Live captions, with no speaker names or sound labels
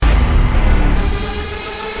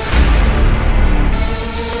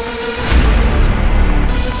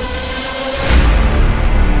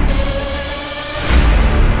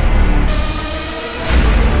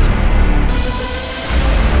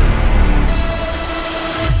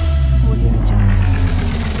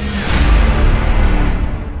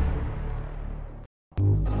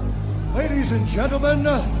gentlemen,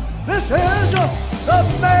 this is the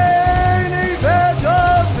main event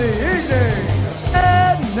of the evening.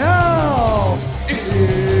 And now, it's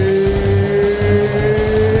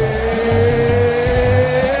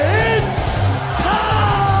time!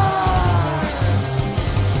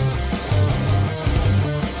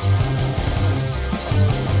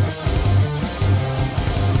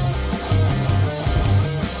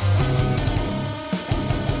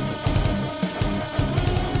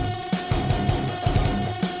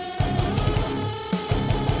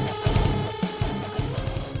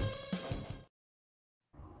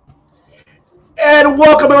 And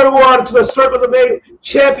welcome everyone to the Circle of the Main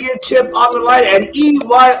Championship on the Line and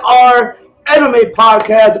EYR MMA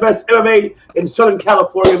podcast, the best MMA in Southern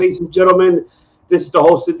California, ladies and gentlemen. This is the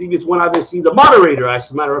host of this one. I've seen the moderator,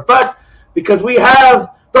 as a matter of fact, because we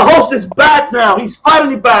have the host is back now. He's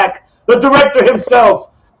finally back, the director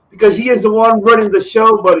himself, because he is the one running the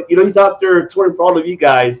show. But he's out there touring for all of you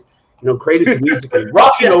guys, creating some music and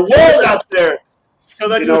rocking the world out there.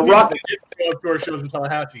 Rocking outdoor shows in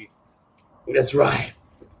Tallahassee. That's right,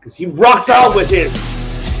 because he rocks out with his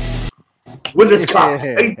cock.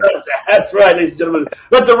 He does that. That's right, ladies and gentlemen.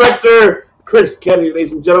 The director, Chris Kennedy,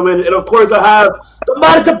 ladies and gentlemen. And, of course, I have the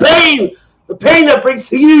Madison Pain, the pain that brings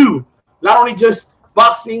to you not only just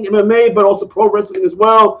boxing, MMA, but also pro wrestling as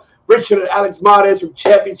well. Richard and Alex Mades from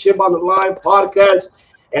Championship on the Line podcast.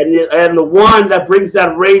 And the one that brings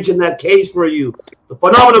that rage in that cage for you. The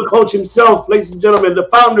phenomenal coach himself, ladies and gentlemen, the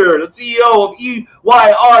founder, the CEO of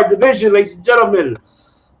EYR Division, ladies and gentlemen,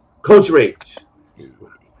 Coach Rage.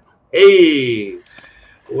 Hey,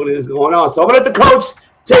 what is going on? So I'm going to let the coach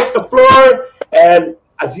take the floor, and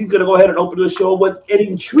as he's going to go ahead and open the show with an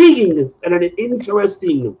intriguing and an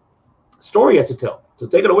interesting story he has to tell. So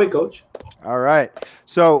take it away, Coach. All right.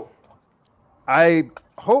 So I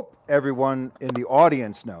hope everyone in the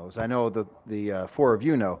audience knows, I know the four of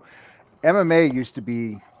you know, MMA used to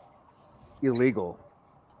be illegal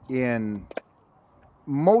in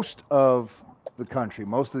most of the country,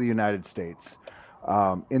 most of the United States.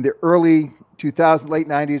 In the early 2000s, late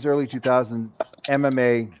 90s, early 2000s,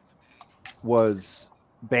 MMA was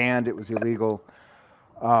banned. It was illegal.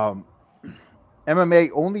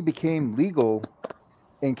 MMA only became legal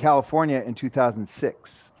in California in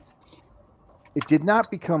 2006. It did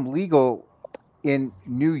not become legal in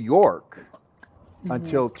New York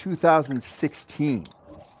until 2016.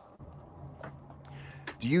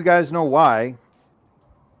 Do you guys know why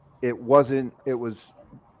it was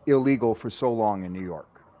illegal for so long in New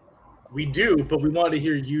York? We do, but we wanted to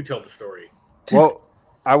hear you tell the story. Well,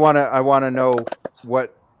 I want to know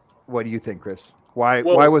what do you think, Chris? Why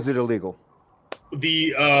was it illegal?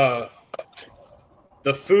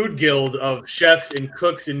 The food guild of chefs and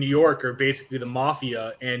cooks in New York are basically the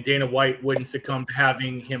mafia, and Dana White wouldn't succumb to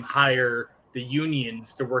having him hire the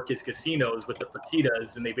unions to work his casinos with the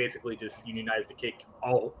Fertittas, and they basically just unionized to kick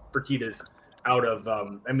all Fertittas out of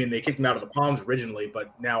they kicked them out of the Palms originally,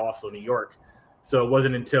 but now also New York. So it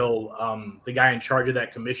wasn't until the guy in charge of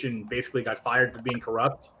that commission basically got fired for being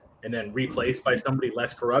corrupt and then replaced by somebody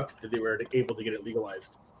less corrupt that they were able to get it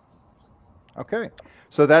legalized. Okay.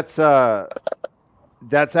 So that's not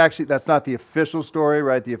the official story,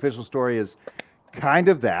 right? The official story is kind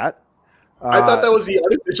of that. I thought that was the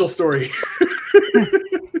unofficial story.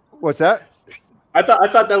 What's that? I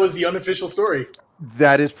thought that was the unofficial story.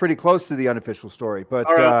 That is pretty close to the unofficial story, but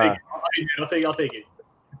all right, I'll take it.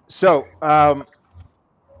 So,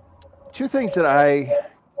 two things that I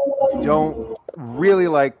don't really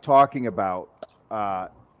like talking about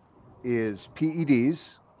is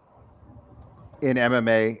PEDs in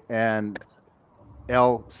MMA and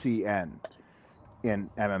LCN in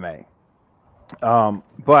MMA.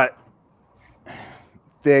 But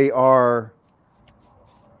they are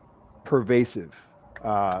pervasive.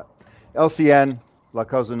 LCN, La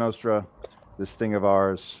Cosa Nostra, this thing of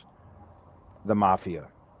ours, the Mafia.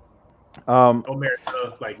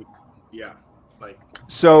 America,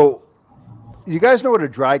 So, you guys know what a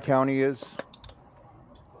dry county is?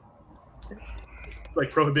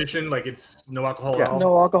 Like prohibition, like it's no alcohol Yeah. at all?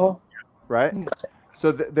 No alcohol. Right?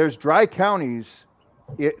 So there's dry counties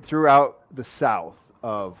throughout the south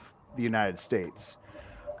of the United States.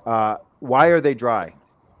 Why are they dry?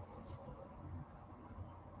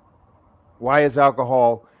 Why is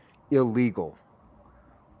alcohol illegal?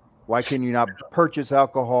 Why can you not purchase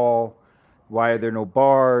alcohol? Why are there no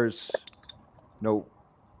bars? No.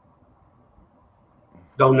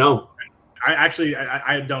 Don't know. I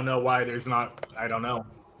don't know why there's not. I don't know.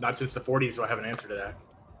 Not since the 40s, so I have an answer to that.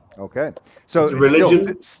 Okay. So It's a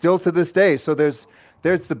religion? still to this day. So there's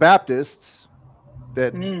the Baptists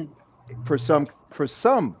that for some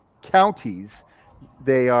counties,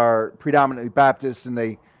 they are predominantly Baptist,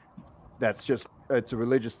 and it's a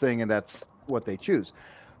religious thing, and that's what they choose.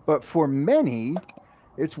 But for many,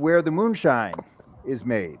 it's where the moonshine is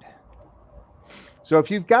made. So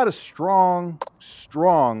if you've got a strong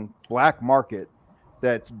black market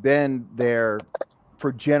that's been there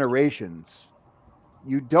for generations,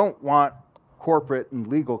 you don't want corporate and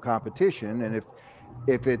legal competition. And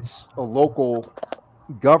if it's a local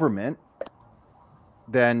government,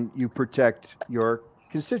 then you protect your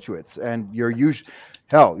constituents. And you're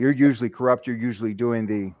usually corrupt. You're usually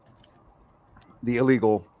doing the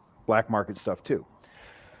illegal black market stuff too.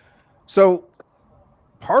 So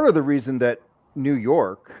part of the reason that New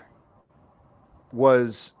York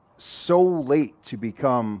was so late to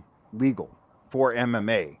become legal for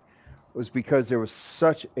MMA was because there was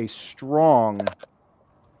such a strong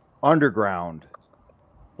underground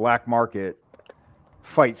black market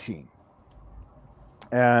fight scene.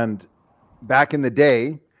 And back in the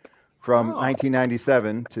day, from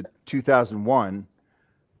 1997 to 2001,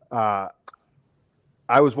 I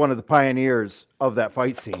was one of the pioneers of that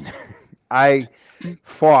fight scene. I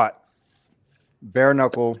fought bare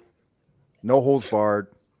knuckle, no holds barred,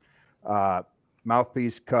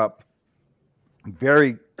 mouthpiece, cup,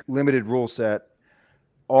 very limited rule set,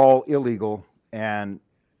 all illegal, and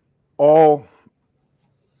all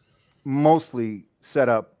mostly set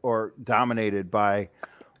up or dominated by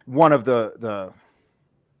one of the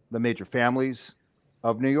major families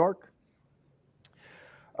of New York.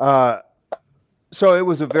 So it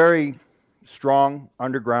was a very strong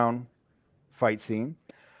underground fight scene.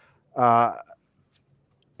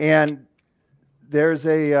 And there's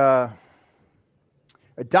a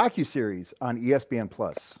docuseries on ESPN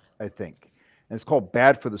Plus, I think, and it's called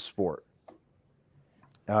Bad for the Sport.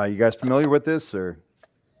 You guys familiar with this or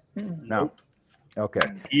no? Okay.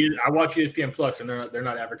 I watch ESPN Plus, and they're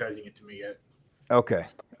not advertising it to me yet. Okay.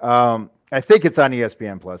 I think it's on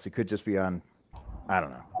ESPN Plus. It could just be on. I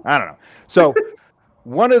don't know. So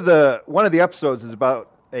one of the episodes is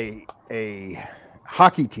about a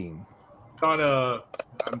hockey team. I'm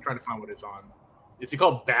trying to find what it's on. Is it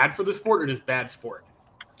called Bad for the Sport or just Bad Sport?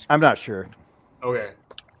 I'm not sure. Okay.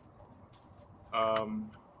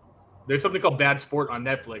 There's something called Bad Sport on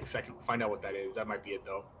Netflix. I can find out what that is. That might be it,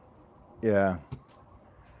 though. Yeah.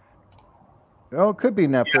 Oh, it could be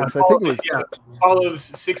Netflix. Yeah, I think it was. Yeah, follows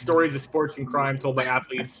 6 stories of sports and crime told by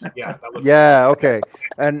athletes. Yeah, that looks. Yeah. Okay.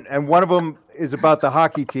 And one of them is about the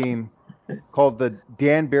hockey team called the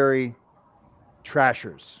Danbury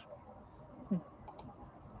Trashers.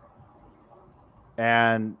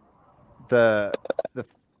 And the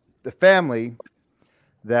family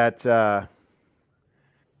that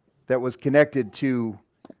was connected to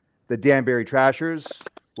the Danbury Trashers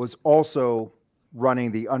was also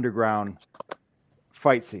running the underground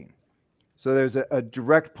fight scene. So there's a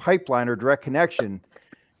direct pipeline or direct connection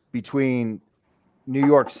between New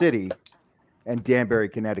York City and Danbury,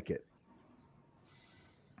 Connecticut.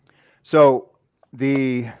 So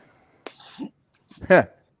the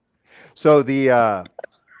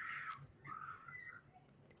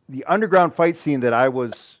underground fight scene that I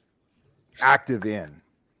was active in,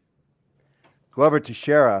 Glover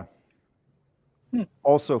Teixeira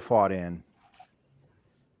also fought in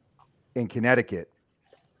Connecticut,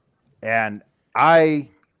 and I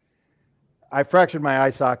fractured my eye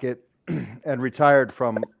socket and retired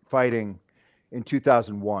from fighting in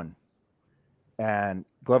 2001. And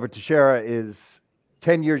Glover Teixeira is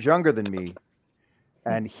 10 years younger than me,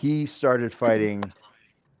 and he started fighting,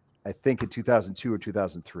 I think, in 2002 or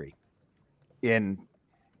 2003.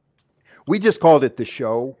 We just called it The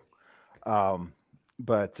Show,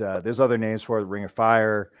 but there's other names for it, Ring of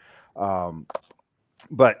Fire.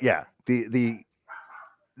 But yeah, the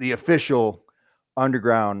official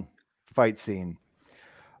underground fight scene.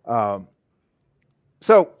 So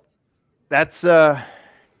that's my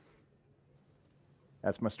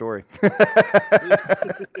story.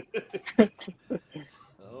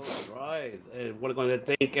 All right. And we're going to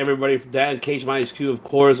thank everybody for that. Cage Minus Q, of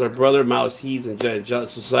course, our brother, Mouse Heath, and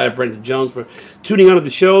Society Brendan Jones for tuning on to the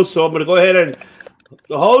show. So I'm going to go ahead and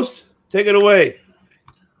the host, take it away.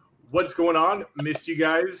 What's going on? Missed you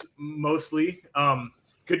guys mostly.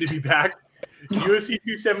 Good to be back. UFC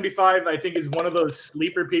 275, I think, is one of those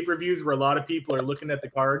sleeper pay-per-views where a lot of people are looking at the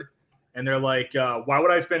card and they're like, why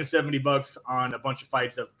would I spend $70 on a bunch of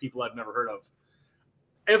fights of people I've never heard of?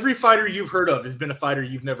 Every fighter you've heard of has been a fighter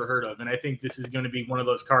you've never heard of. And I think this is going to be one of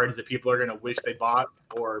those cards that people are going to wish they bought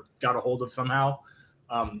or got a hold of somehow.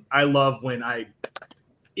 I love when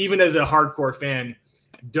even as a hardcore fan,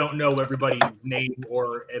 don't know everybody's name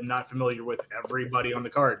or am not familiar with everybody on the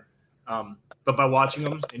card. But by watching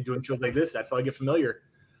them and doing shows like this, that's how I get familiar.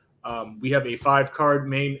 We have a 5-fight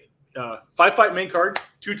main card,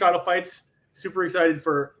 2 title fights. Super excited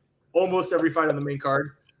for almost every fight on the main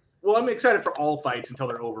card. Well, I'm excited for all fights until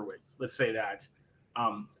they're over with. Let's say that.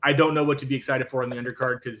 I don't know what to be excited for on the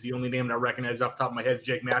undercard because the only name that I recognize off the top of my head is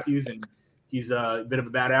Jake Matthews, and he's a bit of a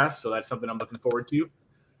badass, so that's something I'm looking forward to.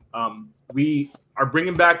 We are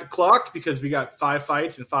bringing back the clock because we got 5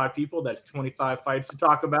 fights and 5 people. That's 25 fights to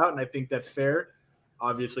talk about, and I think that's fair.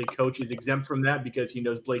 Obviously, Coach is exempt from that because he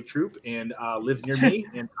knows Blake Troop and lives near me,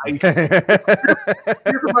 and I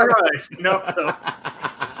fear for my life,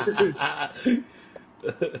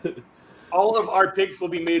 So. All of our picks will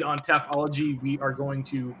be made on Tapology. We are going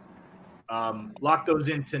to lock those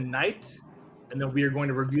in tonight, and then we are going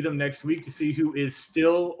to review them next week to see who is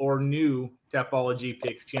still or new Tapology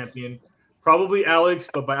picks champion. Probably Alex,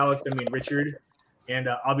 but by Alex I mean Richard, and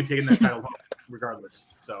I'll be taking that title home regardless.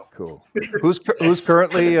 So cool. Who's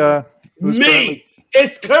currently? Me.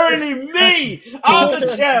 It's currently me. I'm the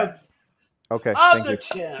champ. Okay. I'm Thank the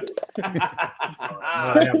you. champ.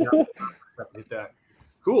 Hit that.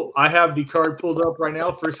 Cool. I have the card pulled up right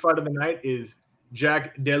now. First fight of the night is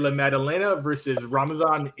Jack Della Maddalena versus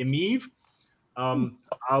Ramazan Emeev.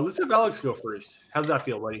 Let's have Alex go first. How's that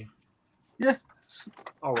feel, buddy? Yeah.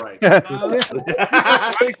 All right. Very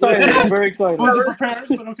excited. Very excited. Wasn't prepared,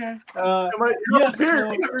 but okay. You're not yes,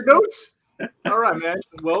 prepared. You got your notes? All right, man.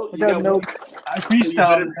 Well, I you got got notes. I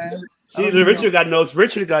freestyled, man. See, Richard got notes.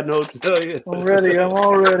 Richard got notes. Oh, yeah. I'm ready. I'm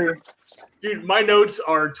all ready. Dude, my notes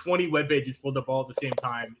are 20 web pages pulled up all at the same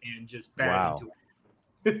time and just bang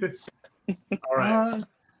into it. All right.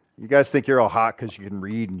 You guys think you're all hot because you can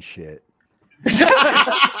read and shit.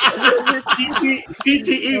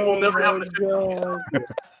 CTE will never have God.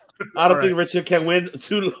 I don't think Richard can win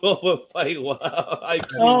too low of a fight. Wow.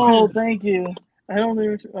 Oh, thank you. I don't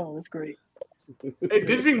think. Oh, that's great. Hey,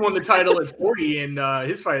 Bisping won the title at 40 in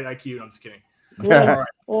his fight IQ. I'm just kidding. Yeah. All right.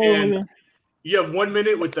 Oh, And yeah. you have 1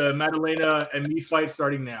 minute with the Maddalena and me fight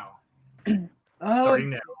starting now.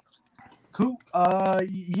 Starting now. Cool.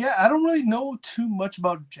 Yeah, I don't really know too much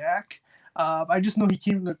about Jack. I just know he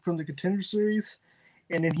came from the Contender Series,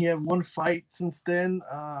 and then he had 1 fight since then.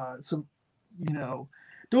 So,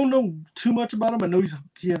 don't know too much about him. I know he's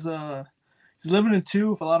 11-2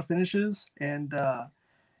 with a lot of finishes, and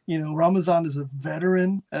Ramazan is a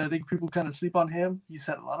veteran. I think people kind of sleep on him. He's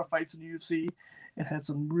had a lot of fights in the UFC and had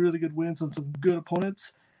some really good wins on some good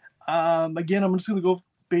opponents. Again, I'm just gonna go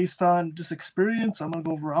based on just experience. I'm gonna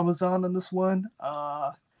go Ramazan on this one.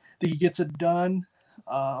 I think he gets it done.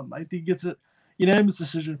 I think he gets it unanimous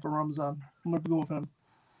decision for Ramazan. I'm gonna go with him.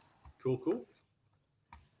 Cool.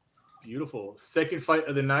 Beautiful. Second fight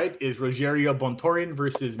of the night is Rogerio Bontorin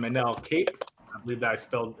versus Manel Cape. I believe that I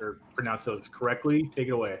spelled or pronounced those correctly. Take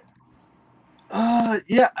it away.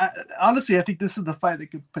 Honestly, I think this is the fight that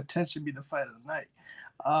could potentially be the fight of the night.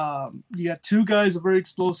 You got 2 guys who are very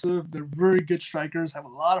explosive. They're very good strikers, have a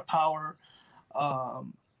lot of power.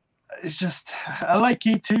 It's just, I like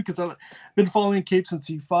Cape too because I've been following Cape since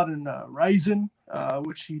he fought in Ryzen,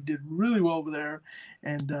 which he did really well over there.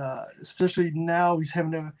 And especially now he's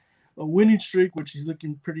having a winning streak, which he's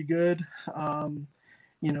looking pretty good.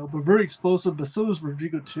 But very explosive, but so is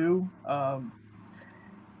Rodrigo too.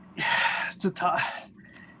 It's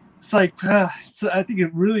like I think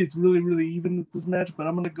it's really even with this match, but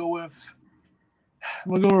I'm gonna go with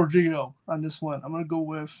Rodrigo on this one. I'm gonna go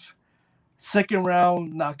with second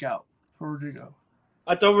round knockout for Rodrigo.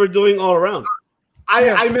 I thought we were doing all around.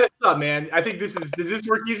 I messed up, man. I think does this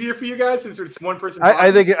work easier for you guys since it's one person?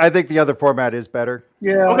 I think the other format is better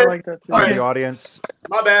Yeah, Okay. I like that too. for Okay. the audience.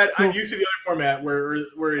 My bad. I'm used to the other format where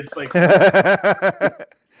it's like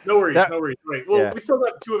no worries. Right. Well, Yeah. we still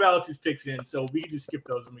got 2 of Alex's picks in, so we can just skip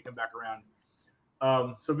those when we come back around.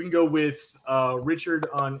 So we can go with Richard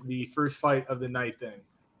on the first fight of the night then.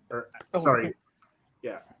 Sorry.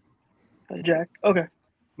 Jack. Okay.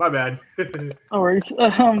 My bad. No worries.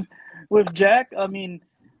 With Jack, I mean,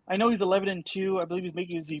 I know he's 11-2. I believe he's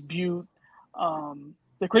making his debut.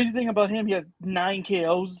 The crazy thing about him, he has 9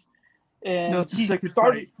 KOs. And No, it's the he second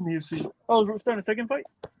started. fight in the UFC. Oh, we're starting a second fight?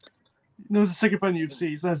 No, it's the second fight in the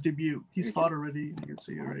UFC. It's not his debut. He's fought already in the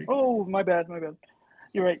UFC already. Oh, my bad.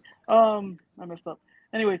 You're right. I messed up.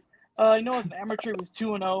 Anyways, I know as an amateur he was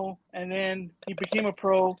 2-0, and then he became a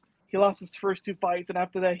pro. He lost his first 2 fights, and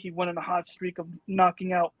after that he went on a hot streak of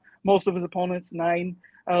knocking out most of his opponents, 9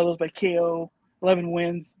 out of those by KO, 11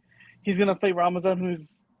 wins. He's gonna fight Ramazan,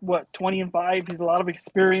 who's 20-5. He's a lot of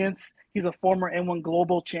experience. He's a former N1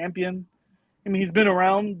 global champion. I mean, he's been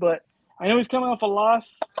around, but I know he's coming off a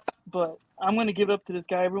loss. But I'm gonna give it up to this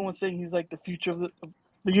guy. Everyone's saying he's like the future of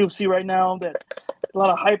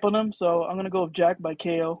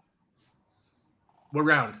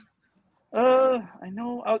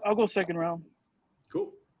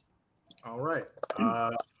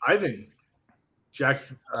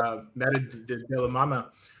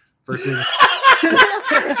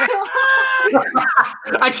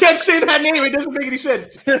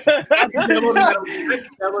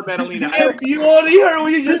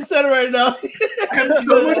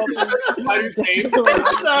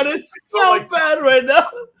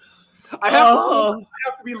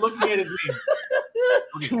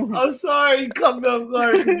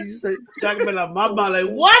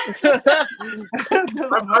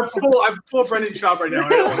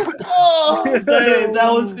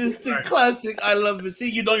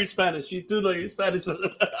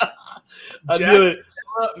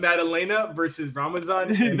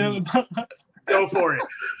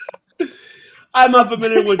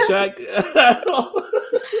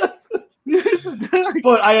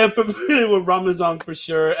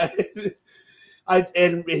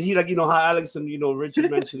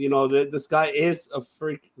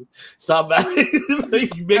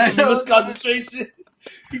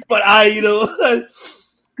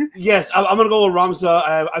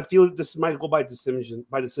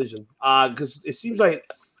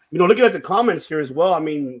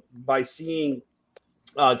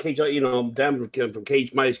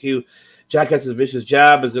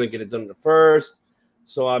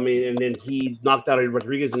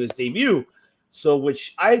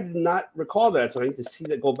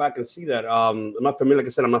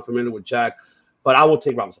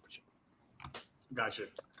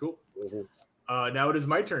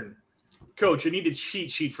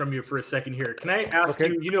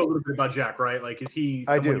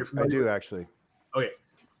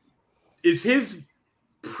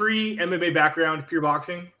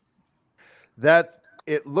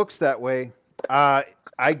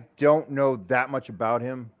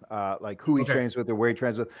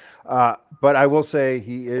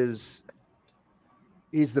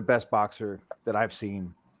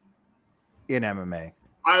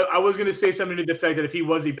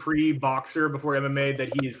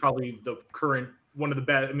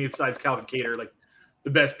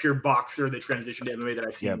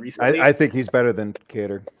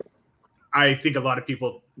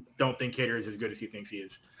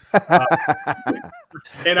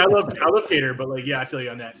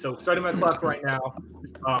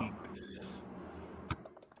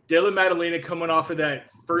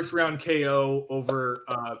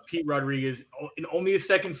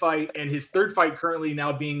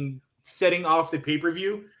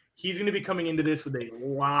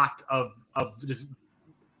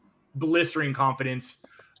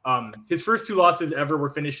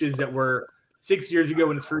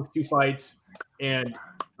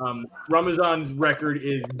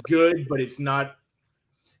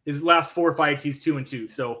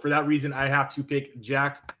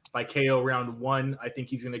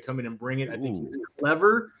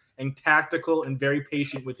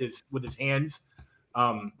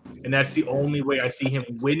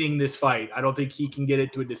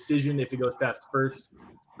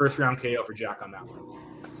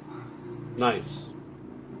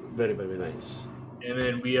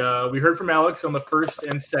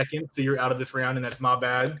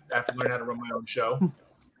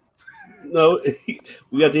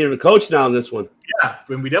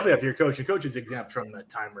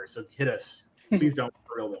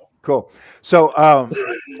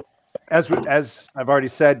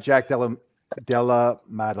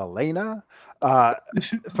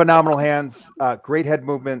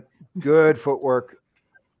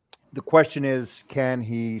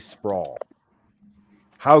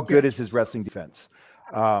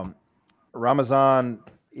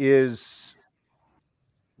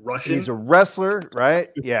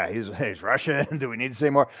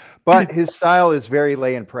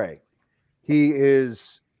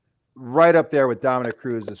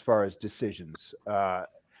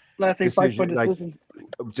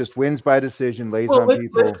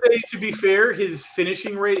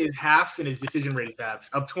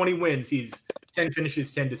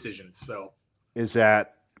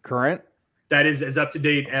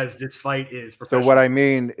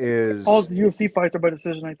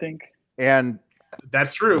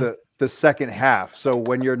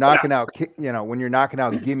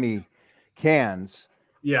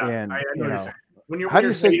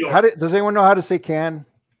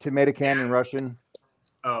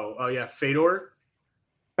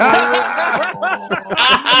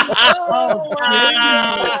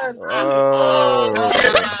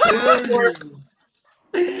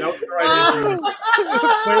That was the right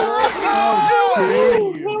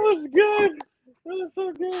Oh, that was good. That was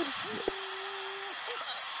so good.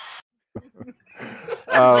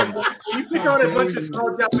 You pick on a bunch of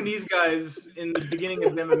small Japanese guys in the beginning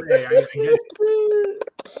of MMA. I guess.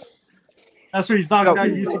 That's where he's knocking out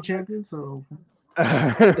UC champion. So,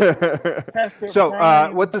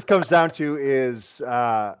 what this comes down to is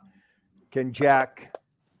can Jack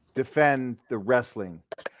defend the wrestling?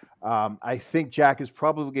 I think Jack is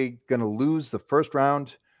probably going to lose the first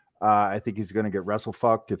round. I think he's going to get wrestle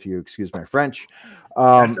fucked, if you excuse my French.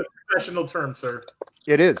 That's a professional term, sir.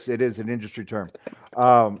 It is an industry term.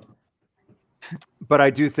 But I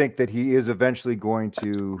do think that he is eventually going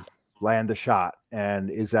to land the shot.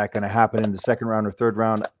 And is that going to happen in the second round or third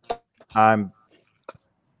round? I'm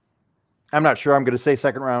not sure. I'm going to say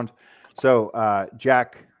second round. So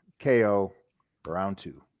Jack KO round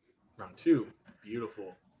 2. Round 2.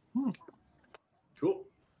 Beautiful. Cool.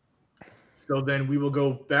 So then we will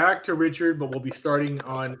go back to Richard, but we'll be starting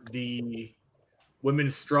on the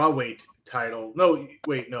women's strawweight title. No,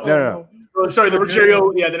 wait, no. No. Oh, sorry, the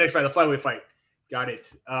Rogerio. Yeah, the next fight, the flyweight fight. Got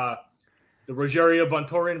it. The Rogerio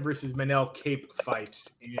Bontorin versus Manel Cape fight,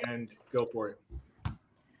 and go for it.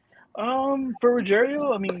 For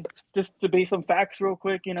Rogerio, I mean, just to base some facts real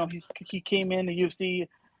quick, you know, he came in the UFC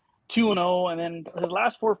 2-0, and then his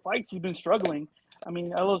last 4 fights he's been struggling. I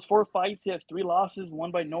mean, out of those 4 fights, he has 3 losses,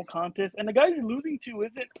 1 by no contest, and the guys he's losing to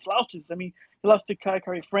isn't slouches. I mean, he lost to Kai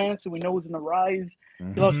Kari France, who we know is in the rise.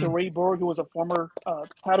 Mm-hmm. He lost to Ray Borg, who was a former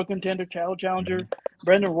title contender, title challenger.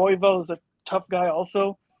 Brendan Royval is a tough guy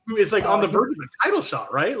also. Who is like on the verge of a title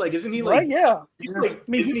shot, right? Like, isn't he like? Right, yeah.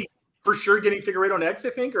 Isn't he for sure getting Figueiredo next?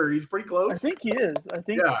 I think, or he's pretty close. I think he is. I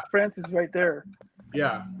think France is right there.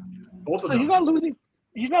 Yeah, both of so them. he's not losing.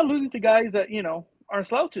 He's not losing to guys that aren't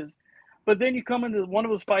slouches. But then you come into one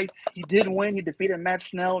of those fights, he did win. He defeated Matt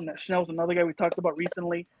Schnell, and Schnell's another guy we talked about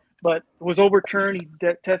recently, but it was overturned. He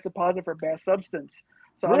tested positive for bad substance.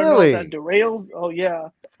 So I don't know if that derails. Oh yeah.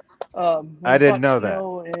 I didn't know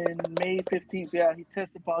Schnell in May 15th. Yeah, he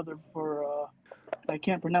tested positive for. I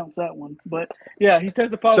can't pronounce that one, but yeah, he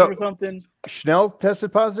tested positive for something. Schnell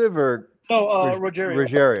tested positive, or no? Rogerio.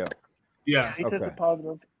 Rogerio. Yeah, he tested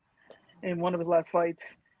positive in one of his last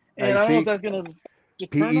fights, and I don't know if that's gonna.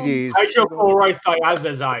 PEDs.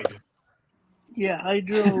 Hydrochlorothiazide. Yeah,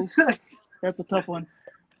 hydro. That's a tough one.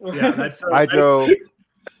 Yeah, that's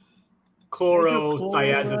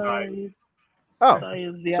chlorothiazide. Oh, so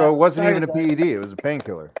it wasn't even a PED; it was a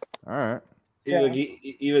painkiller. All right. Yeah.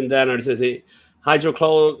 Even then, it says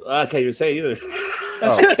hydrochlor. I can't even say either.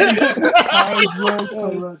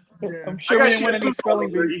 I'm sure we didn't win any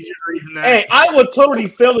spelling bees. Hey, I would totally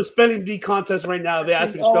fail the spelling bee contest right now. They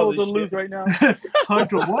asked me to spell this shit. Lose right now.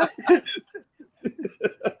 Hydro what?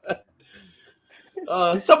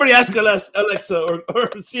 Somebody ask Alexa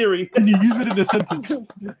or Siri. Can you use it in a sentence?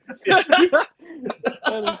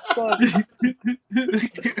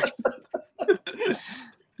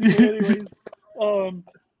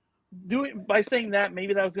 Anyways, by saying that,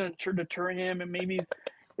 maybe that was going to deter him, and maybe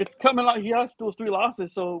it's coming out. He has those 3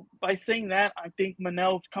 losses, so by saying that, I think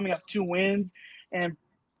Manel's coming up 2 wins, and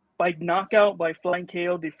by knockout, by flying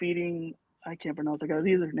KO, defeating I can't pronounce the guy's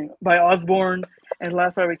either name by Osborne, and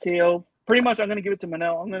last fight by KO. Pretty much, I'm going to give it to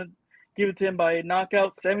Manel. I'm going to give it to him by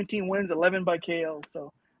knockout. 17 wins, 11 by KO.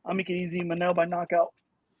 So I'll make it easy. Manel by knockout.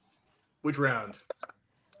 Which round?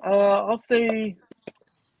 I'll say.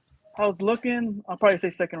 I was looking. I'll probably say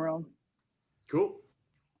second round. Cool.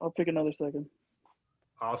 I'll pick another second.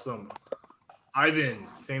 Awesome. Ivan,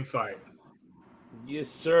 same fight. Yes,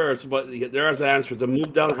 sir. So, but there's an answer. The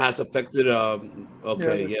move down has affected.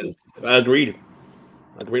 Okay. Yeah, yes, I agreed.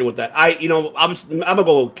 Agreed with that. I'm gonna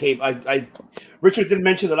go with Cape. Richard didn't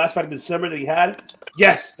mention the last fight in December that he had.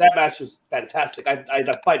 Yes, that match was fantastic.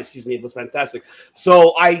 That fight, it was fantastic.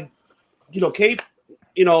 So Cape,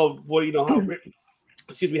 how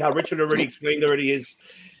Richard already explained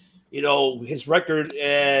his record,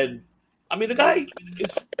 and I mean the guy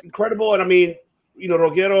is incredible, and I mean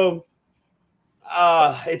Rogerio.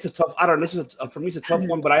 It's a tough. I don't know. This is for me. It's a tough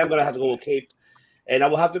one, but I am gonna have to go with Cape, and I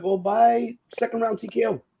will have to go by second round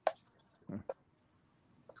TKO.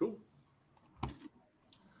 Cool.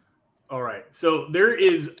 All right. So there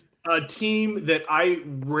is a team that I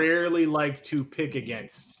rarely like to pick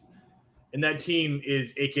against, and that team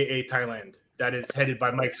is AKA Thailand. That is headed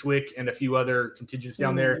by Mike Swick and a few other contingents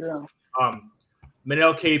down there. Yeah.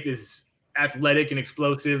 Manel Cape is athletic and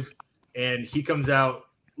explosive, and he comes out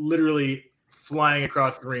literally flying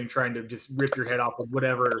across the ring, trying to just rip your head off with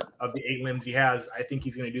whatever of the 8 limbs he has. I think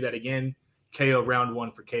he's going to do that again. KO round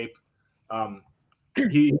 1 for Cape.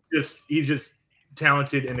 He's just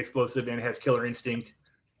talented and explosive and has killer instinct.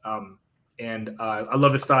 And I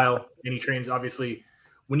love his style. And he trains, obviously,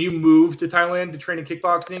 when you move to Thailand to train in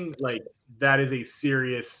kickboxing, like that is a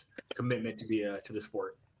serious commitment to the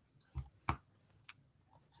sport.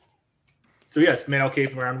 So yes, Manel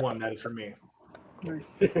Cape round 1. That is for me.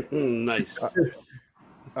 Nice.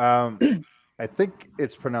 I think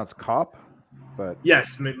it's pronounced Cop, but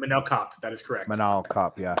Yes, Manel Cop. That is correct. Manal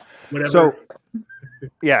Cop, yeah. Whatever. So,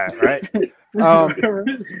 yeah, right.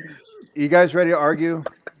 You guys ready to argue?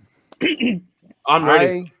 I'm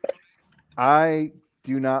ready. I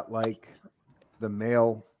do not like the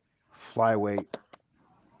male flyweight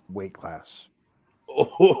weight class.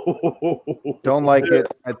 Don't like it.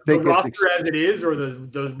 I the think roster as it is, or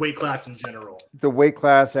the weight class in general. The weight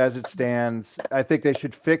class as it stands. I think they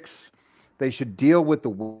should deal with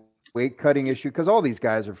the weight cutting issue, because all these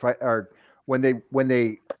guys are when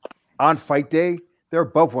they on fight day, they're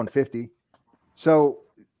above 150. So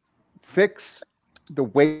fix the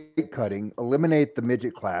weight cutting, eliminate the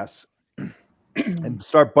midget class, and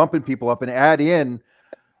start bumping people up and add in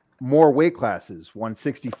more weight classes,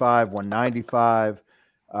 165, 195,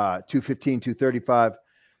 215, 235.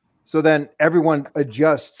 So then everyone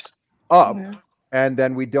adjusts up, and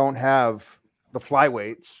then we don't have the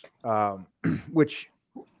flyweights, which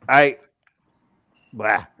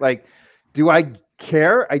do I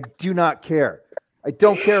care? I do not care. I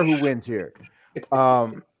don't care who wins here.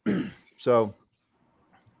 So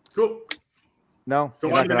Cool. no, So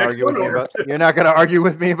you're on not to going the to next argue with one, me about. You're not going to argue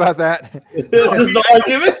with me about that. There's no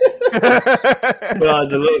argument.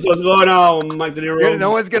 So what's going on, Mike De Niro?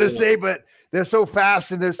 No one's going to say, but they're so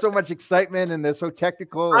fast and there's so much excitement and they're so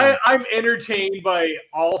technical. I'm entertained by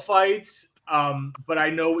all fights, but I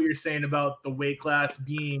know what you're saying about the weight class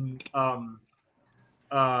being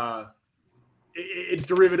it's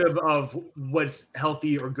derivative of what's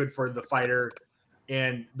healthy or good for the fighter,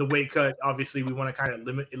 and the weight cut. Obviously, we want to kind of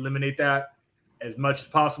eliminate that as much as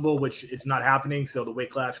possible, which it's not happening. So the weight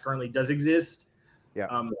class currently does exist.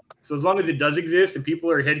 Yeah. So as long as it does exist and people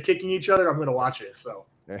are head kicking each other, I'm going to watch it. So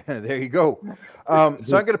there you go. So I'm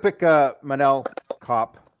going to pick Manel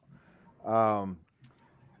Cop.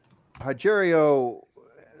 Rogerio,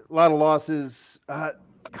 a lot of losses.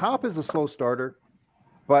 Cop is a slow starter,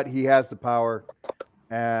 but he has the power,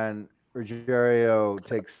 and Rogerio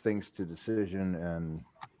takes things to decision and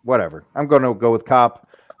whatever. I'm going to go with Cop.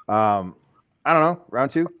 I don't know.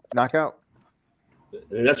 Round 2, knockout.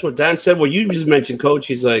 And that's what Dan said. Well, you just mentioned, Coach.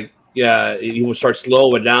 He's like, yeah, he will start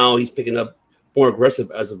slow, but now he's picking up more aggressive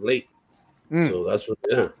as of late. So that's what,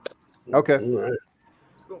 yeah. Okay. All right.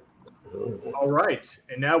 cool. All right.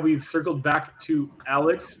 And now we've circled back to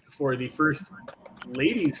Alex for the first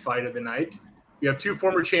ladies fight of the night. We have 2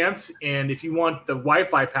 former champs, and if you want the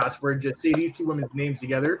Wi-Fi password, just say these 2 women's names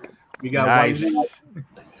together. We got Nice.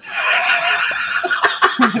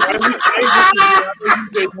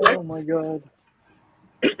 Oh my god.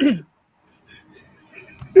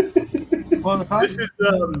 This is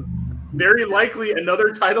very likely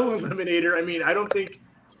another title eliminator. I mean, I don't think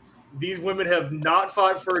these women have not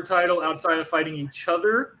fought for a title outside of fighting each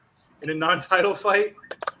other in a non-title fight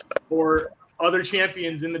or other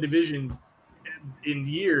champions in the division in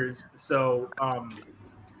years. So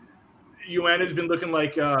Joanna's been looking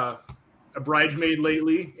like a bridesmaid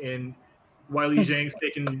lately, and Weili Zhang's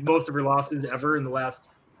taken most of her losses ever in the last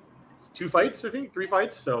 2 fights, I think, 3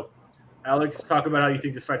 fights. So Alex, talk about how you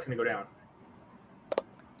think this fight's going to go down.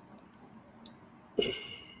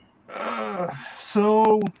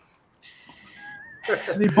 So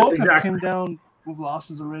they both have Exactly. come down with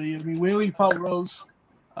losses already. I mean, Weili fought Rose.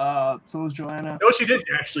 So was Joanna. No, she didn't,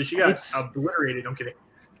 actually. She got It's- obliterated. I'm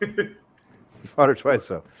kidding. Fought her twice,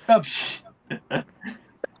 though.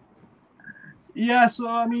 Yeah, so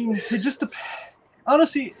I mean, it just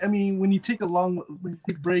honestly, I mean, when you take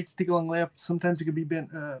breaks, take a long layoff, sometimes it can be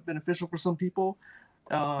beneficial for some people.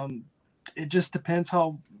 It just depends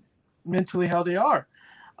how mentally how they are.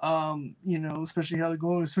 Especially how they're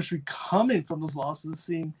going, especially coming from those losses,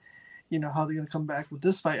 seeing, how they're gonna come back with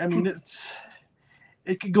this fight. I mean,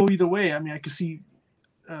 it could go either way. I mean, I could see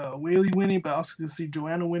Weili winning, but I also could see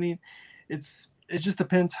Joanna winning. It just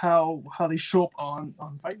depends how they show up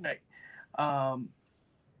on fight night. I'm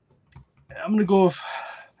gonna go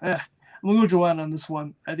with Joanna on this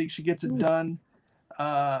one. I think she gets it done,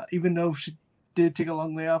 even though she did take a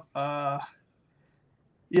long layoff.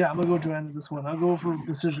 Yeah, I'm gonna go with Joanna this one. I'll go for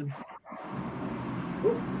decision.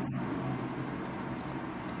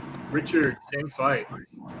 Richard, same fight.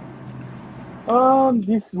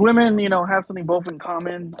 These women, have something both in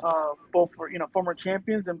common. Both were, former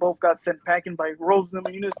champions, and both got sent packing by Rose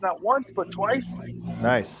Namajunas not once but twice.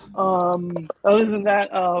 Nice. Other than that,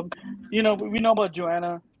 we know about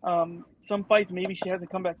Joanna. Some fights maybe she hasn't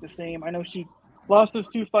come back the same. I know she lost those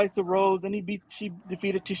 2 fights to Rose, and she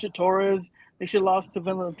defeated Tisha Torres. They should lost to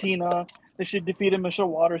Valentina. They should defeated Michelle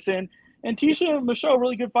Watterson. And Tisha and Michelle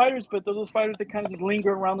really good fighters, but those fighters that kind of just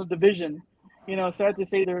linger around the division. Sad to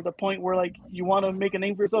say they're at the point where like you want to make a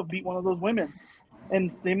name for yourself, beat one of those women,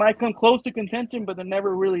 and they might come close to contention, but they're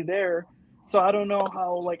never really there. So I don't know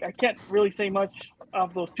how. Like I can't really say much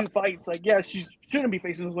of those 2 fights. Like yeah, she shouldn't be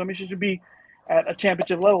facing those women. She should be at a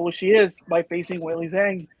championship level, which she is by facing Weili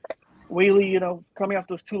Zhang. Weili, coming off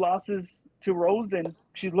those 2 losses to Rose, and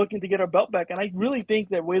she's looking to get her belt back. And I really think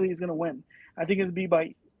that Weili is going to win. I think it's going to be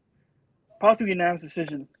by possibly unanimous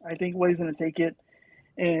decision. I think Weili's going to take it,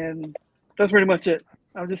 and that's pretty much it.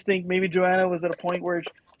 I just think maybe Joanna was at a point where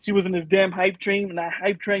she was in this damn hype train, and that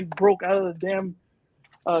hype train broke out of the damn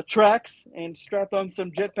tracks and strapped on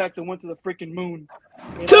some jetpacks and went to the freaking moon.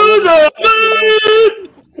 To the moon!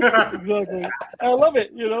 Exactly. I love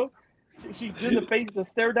it, She did the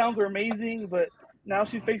stare downs were amazing, but now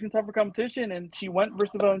she's facing tougher competition, and she went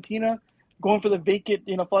versus Valentina, going for the vacant,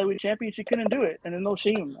 flyweight champion. She couldn't do it, and there's no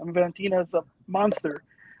shame. I mean, Valentina is a monster.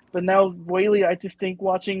 But now Weili, I just think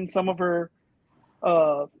watching some of her,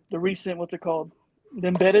 the recent, what's it called, the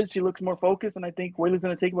embedded, she looks more focused, and I think Weili's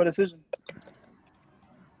going to take it by decision.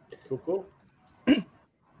 Cool.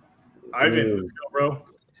 Ivan, let's go, bro.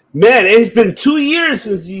 Man, it's been 2 years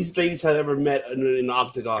since these ladies have ever met in an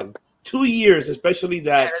octagon. 2 years, especially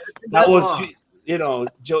that was,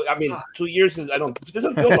 Joe. I mean, 2 years is it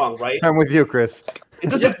doesn't feel long, right? I'm with you, Chris. It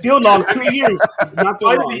doesn't feel long. 2 years. It's not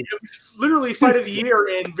feel long. It was literally fight of the year,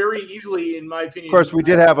 and very easily, in my opinion. Of course, we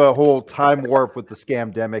did have a whole time warp with the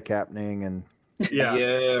scamdemic happening, and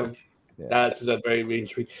yeah. That's a very, very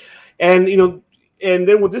intriguing. And and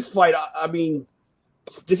then with this fight, I mean,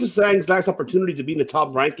 this is Zhang's last opportunity to be in the top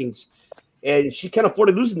rankings, and she can't afford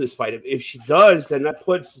to lose in this fight. If she does, then that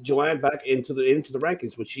puts Joanna back into the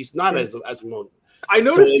rankings, which she's not as a moment. I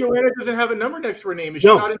noticed Joanna doesn't have a number next to her name. She's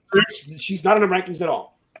not in the rankings at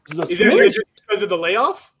all. Is it because of the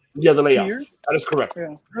layoff? Yeah, the layoff. That is correct.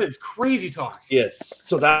 Yeah. That is crazy talk. Yes.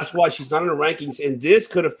 So that's why she's not in the rankings, and this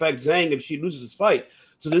could affect Zhang if she loses this fight.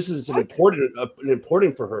 So this is an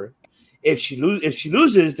important for her. If she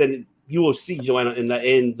loses, then you will see Joanna in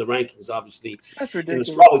the rankings, obviously. That's ridiculous.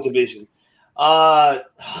 In the strawweight division.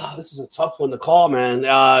 This is a tough one to call, man.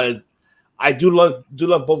 I do love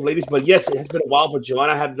both ladies, but yes, it has been a while for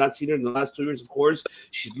Joanna. I have not seen her in the last 2 years, of course.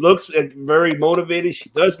 She looks very motivated. She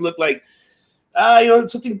does look like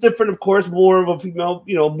something different, of course, more of a female,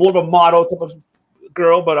 more of a model type of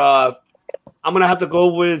girl. But I'm gonna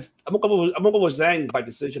go with Zhang by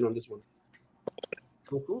decision on this one.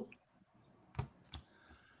 Cool.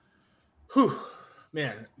 Whew,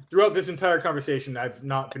 man! Throughout this entire conversation, I've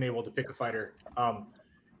not been able to pick a fighter.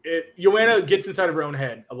 Joanna gets inside of her own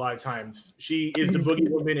head a lot of times. She is the boogie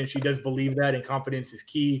woman, and she does believe that, and confidence is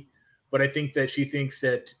key. But I think that she thinks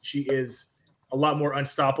that she is a lot more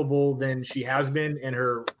unstoppable than she has been in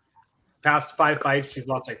her past 5 fights. She's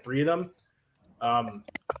lost like 3 of them.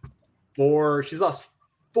 She's lost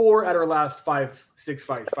 4 out of her last 5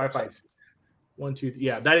 fights. 1, 2, 3.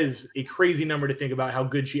 Yeah, that is a crazy number to think about how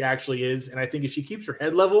good she actually is. And I think if she keeps her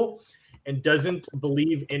head level and doesn't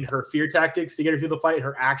believe in her fear tactics to get her through the fight,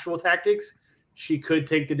 her actual tactics, she could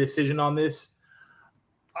take the decision on this.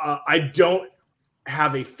 I don't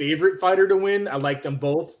have a favorite fighter to win. I like them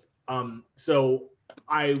both. So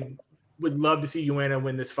I would love to see Joanna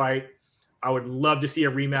win this fight. I would love to see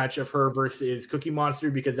a rematch of her versus Cookie Monster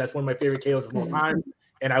because that's one of my favorite KOs of all time.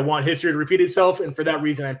 And I want history to repeat itself. And for that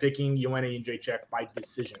reason, I'm picking Joanna Jędrzejczyk by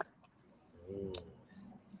decision.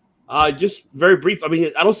 Just very brief. I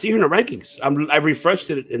mean, I don't see her in the rankings. I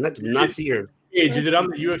refreshed it and I do not see her. Is it on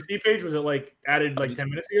the UFC page? Was it like added like 10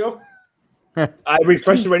 minutes ago? I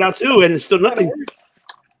refreshed it right now too, and it's still nothing.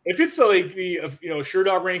 If it's like the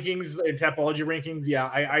SureDog rankings and Tapology rankings, yeah,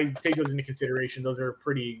 I take those into consideration. Those are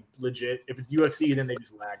pretty legit. If it's UFC, then they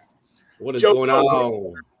just lag. What is going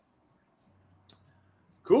on?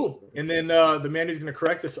 Cool. And then the man who's going to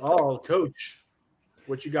correct us all, Coach,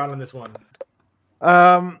 what you got on this one?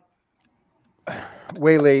 Zhang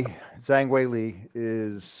Weili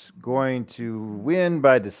is going to win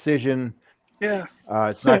by decision. Yes.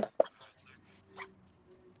 It's not.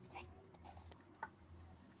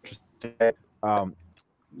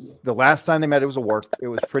 The last time they met, it was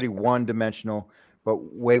pretty one-dimensional. But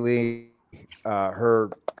Weili, her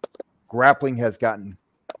grappling has gotten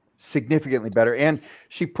significantly better, and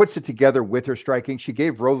she puts it together with her striking. She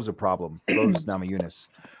gave Rose a problem, Rose Namajunas.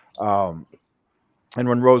 And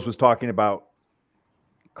when Rose was talking about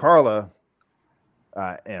Carla,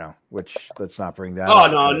 which let's not bring that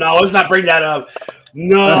up. No, let's not bring that up.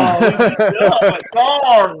 No, no,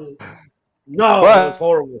 God. No, that's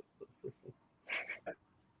horrible.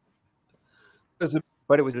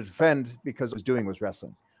 But it was to defend because it was doing was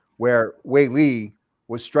wrestling, where Wei Li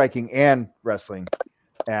was striking and wrestling,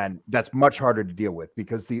 and that's much harder to deal with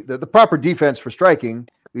because the proper defense for striking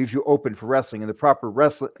leaves you open for wrestling, and the proper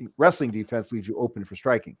wrestling defense leaves you open for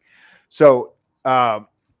striking. So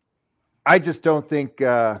I just don't think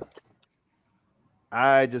I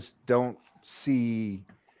just don't see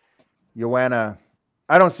Joanna.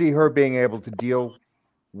 I don't see her being able to deal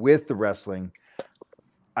with the wrestling.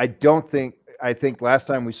 I think last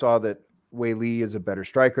time we saw that Wei Li is a better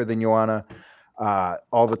striker than Joanna.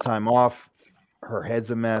 All the time off, her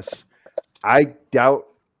head's a mess. I doubt.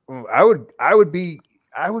 I would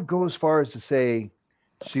go as far as to say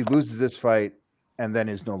she loses this fight and then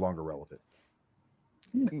is no longer relevant.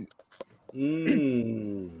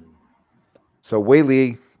 So Wei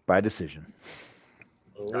Li by decision.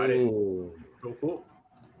 Got it. Cool.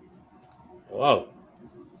 Wow.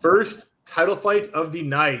 First title fight of the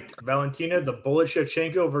night: Valentina the Bullet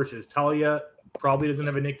Shevchenko versus Talia. Probably doesn't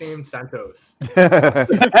have a nickname. Santos.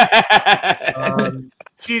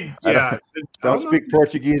 Don't speak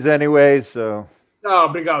Portuguese anyway, so. No,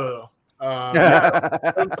 obrigado.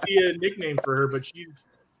 I don't see a nickname for her, but she's.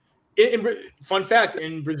 Fun fact: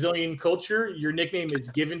 in Brazilian culture, your nickname is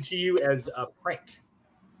given to you as a prank.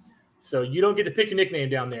 So you don't get to pick a nickname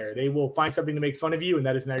down there. They will find something to make fun of you, and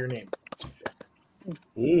that is now your name.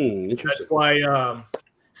 Interesting. That's why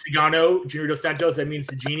Cigano, Junior Dos Santos, that means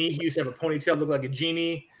the genie. He used to have a ponytail, look like a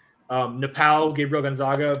genie. Nepal, Gabriel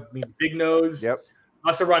Gonzaga means big nose. Yep.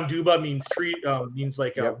 Asaranduba means tree. Means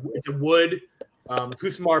like it's a wood.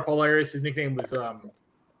 Kusmar Polaris, his nickname was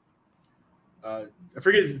I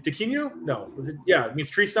forget, is it Tequino? No, was it? Yeah, it means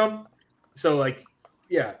tree stump. So like,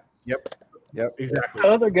 yeah. Yep. Exactly. The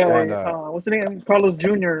other guy, And, what's the name? Carlos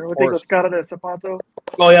Jr. What they go Scott de Zapato?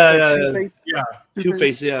 Oh yeah. Shoeface? Yeah.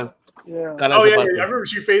 Shoeface, yeah. Yeah. Oh yeah. I remember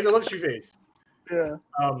Shoeface. I love Shoeface. Yeah.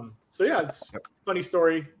 So yeah, it's a funny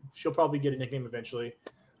story. She'll probably get a nickname eventually.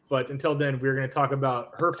 But until then, we're going to talk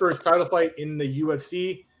about her first title fight in the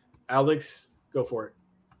UFC. Alex, go for it.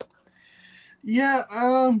 Yeah,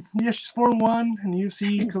 she's 4-1 in the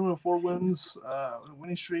UFC, coming with 4 wins,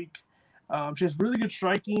 winning streak. She has really good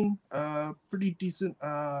striking, pretty decent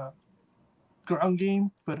ground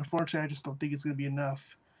game, but unfortunately, I just don't think it's going to be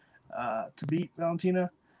enough to beat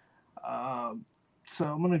Valentina. So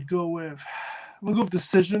I'm gonna go with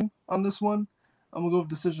decision on this one. I'm gonna go with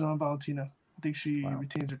decision on Valentina. I think she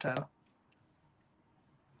retains her title.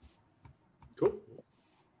 Cool.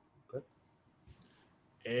 Good.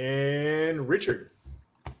 And Richard.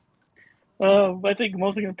 I think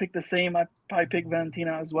mostly gonna pick the same. I probably pick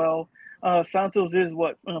Valentina as well. Santos is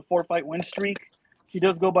on a 4-fight win streak. She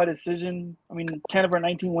does go by decision. I mean, 10 of her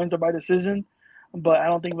 19 wins are by decision, but I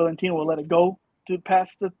don't think Valentina will let it go to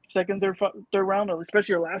past the second, third round,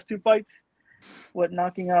 especially her last 2 fights.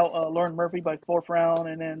 Knocking out Lauren Murphy by 4th round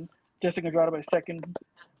and then Jessica Andrade by 2nd.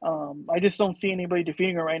 I just don't see anybody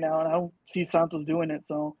defeating her right now, and I don't see Santos doing it.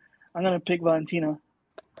 So I'm gonna pick Valentina.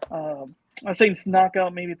 I say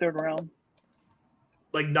knockout, maybe 3rd round.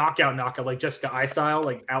 Like knockout, like Jessica I style,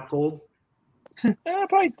 like out cold.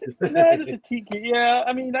 Probably just a TKO. Yeah,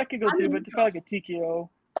 I mean that could go too, but it's probably like a TKO.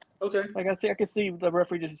 Okay. Like I could see the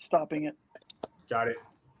referee just stopping it. Got it.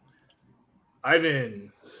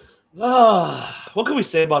 Ivan. What can we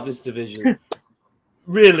say about this division?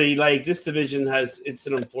 Really, like this division it's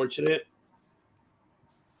an unfortunate.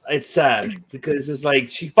 It's sad because it's like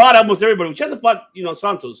she fought almost everybody. She hasn't fought,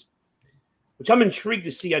 Santos, which I'm intrigued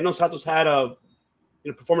to see. I know Santos had a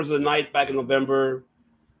performance of the night back in November,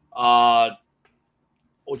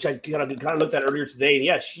 which I kind of looked at earlier today. And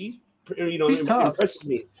yeah, she impresses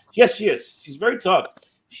me. Yes, she is. She's very tough.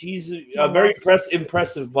 She's very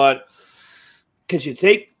impressive, but can she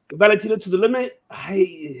take Valentina to the limit?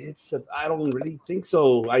 I don't really think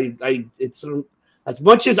so. It's as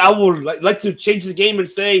much as I would like to change the game and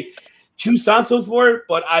say choose Santos for it,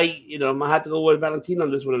 but I'm gonna have to go with Valentina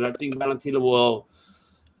on this one, and I think Valentina will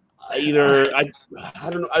either I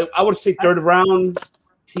don't know. I would say 3rd round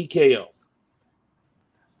TKO.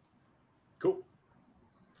 Cool.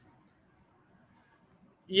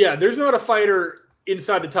 Yeah, there's not a fighter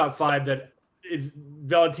inside the top 5 that is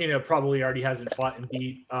Valentina probably already hasn't fought and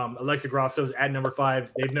beat. Alexa Grasso's at number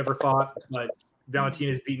 5. They've never fought, but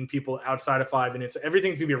Valentina's beaten people outside of 5, and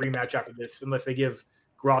everything's gonna be a rematch after this, unless they give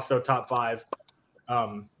Grasso top 5,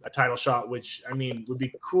 a title shot, which I mean would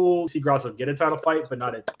be cool to see Grasso get a title fight, but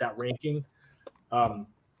not at that ranking.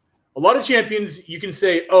 A lot of champions, you can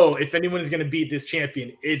say, oh, if anyone is going to beat this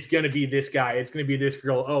champion, it's going to be this guy. It's going to be this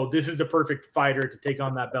girl. Oh, this is the perfect fighter to take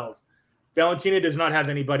on that belt. Valentina does not have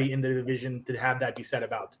anybody in the division to have that be said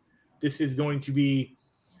about. This is going to be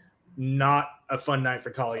not a fun night for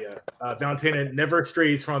Talia. Valentina never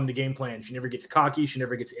strays from the game plan. She never gets cocky. She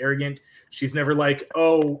never gets arrogant. She's never like,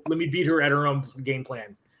 oh, let me beat her at her own game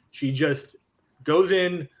plan. She just goes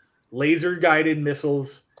in, laser-guided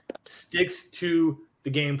missiles, sticks to the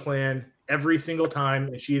game plan every single time,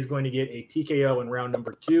 and she is going to get a TKO in round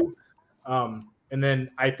number 2. And then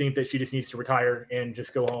I think that she just needs to retire and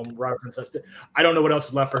just go home. Robert Princess. I don't know what else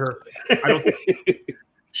is left for her. I don't.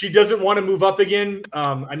 She doesn't want to move up again.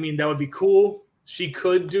 I mean, that would be cool. She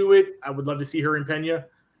could do it. I would love to see her in Pena.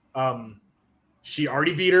 She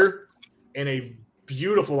already beat her in a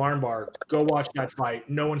beautiful armbar. Go watch that fight.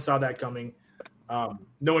 No one saw that coming.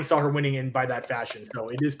 No one saw her winning in by that fashion. So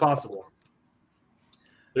it is possible.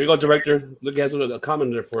 There you go, director. Look, he has a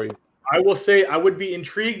comment there for you. I will say I would be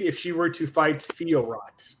intrigued if she were to fight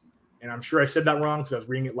Fiorot. And I'm sure I said that wrong because I was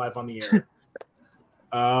reading it live on the air.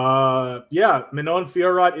 Yeah, Manon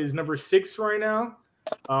Fiorot is number 6 right now.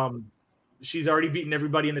 She's already beaten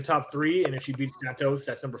everybody in the top 3, and if she beats Santos,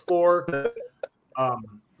 that's number 4. I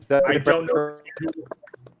don't know.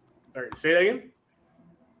 All right, say that again.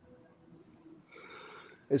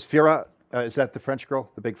 Is Fiorot? Is that the French girl,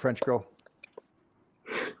 the big French girl?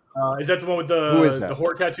 Is that the one with the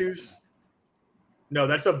whore tattoos? No,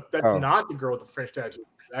 that's not the girl with the French tattoo.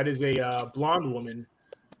 That is a blonde woman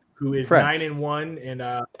who is French. 9-1, and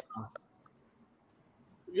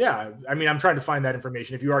yeah. I mean, I'm trying to find that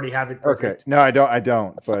information. If you already have it, perfect. Okay. No, I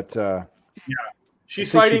don't. But yeah,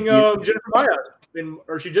 she's fighting Jennifer Maia,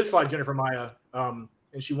 or she just fought Jennifer Maia, and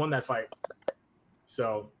she won that fight.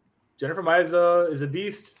 So Jennifer Maia is a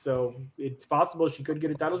beast. So it's possible she could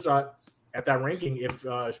get a title shot at that ranking if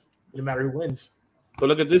no matter who wins. But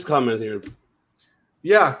look at this comment here.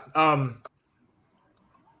 Yeah,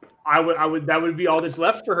 I would that would be all that's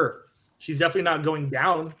left for her. She's definitely not going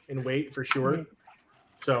down in weight for sure. Mm-hmm.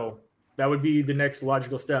 So that would be the next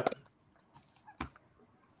logical step.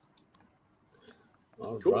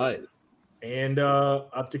 All cool. Right. And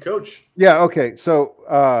up to Coach. Yeah, okay.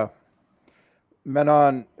 So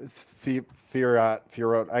Manon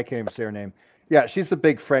Fiorot, I can't even say her name. Yeah, she's a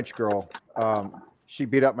big French girl. She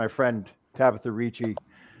beat up my friend Tabitha Ricci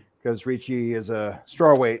because Ricci is a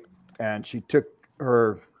strawweight, and she took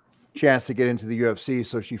her chance to get into the UFC,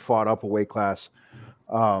 so she fought up a weight class.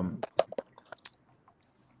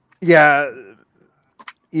 Yeah,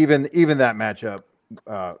 even that matchup,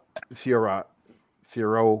 Fiorot,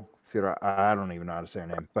 I don't even know how to say her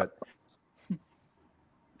name, but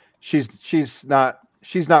she's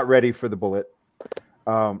not ready for the bullet.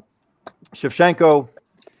 Shevchenko,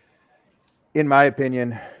 in my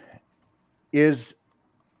opinion, is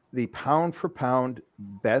the pound for pound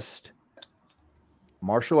best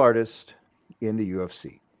martial artist in the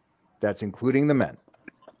UFC. That's including the men.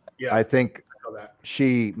 Yeah, I think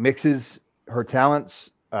she mixes her talents.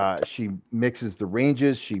 She mixes the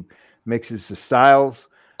ranges. She mixes the styles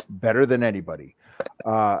better than anybody.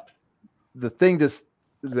 The thing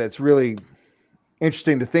that's really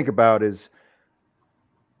interesting to think about is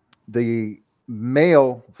the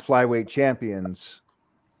male flyweight champions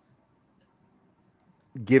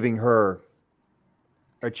giving her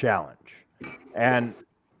a challenge. And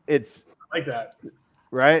it's like that,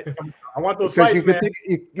 right? I want those fights,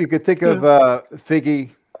 you could think of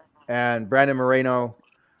Figgy and Brandon Moreno,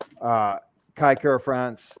 Kai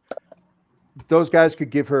Kara-France. Those guys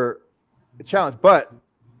could give her a challenge, but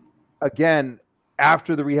again,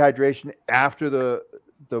 after the rehydration, after the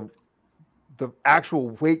actual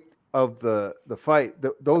weight of the fight,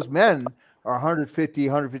 those men are 150,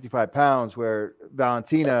 155 pounds, where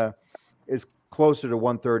Valentina is closer to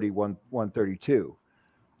 130, 132.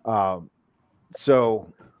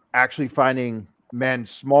 So actually finding men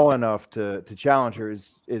small enough to challenge her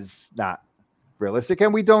is not realistic,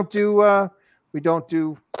 and we don't do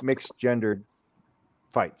mixed gendered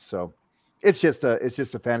fights. So it's just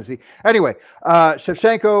a fantasy. Anyway,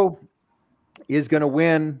 Shevchenko is going to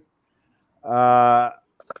win.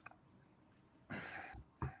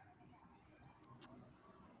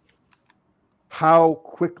 How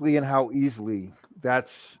quickly and how easily?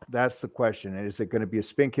 That's the question. Is it going to be a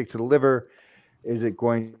spin kick to the liver? Is it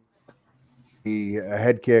going to be a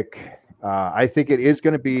head kick? I think it is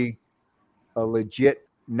going to be a legit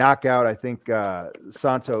knockout. I think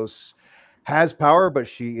Santos has power, but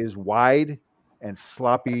she is wide and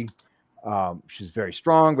sloppy. She's very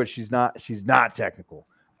strong, but she's not technical.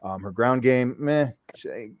 Her ground game, meh.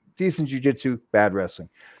 Decent jiu-jitsu, bad wrestling.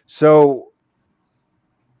 So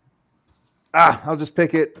I'll just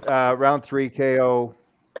pick it. Round 3 KO,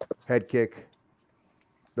 head kick,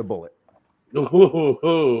 the Bullet.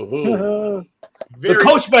 The Very,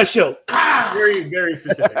 coach special. very, very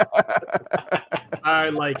specific. I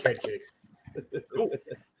like head kicks. Cool.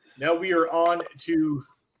 Now we are on to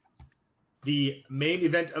the main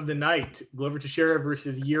event of the night: Glover Teixeira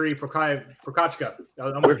versus Yuri Prochazka.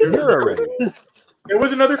 We're here already. There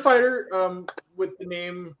was another fighter with the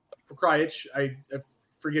name Prochazka. I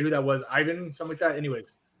forget who that was. Ivan, something like that.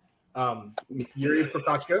 Anyways, Yuri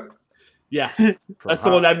Prochazka. Yeah, that's the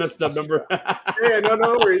one I messed up. Remember? Yeah,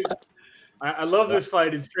 no worries. I love this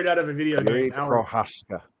fight. It's straight out of a video Yuri game.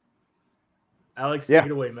 Prochazka. Alex, take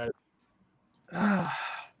it away, man.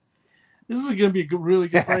 This is gonna be a really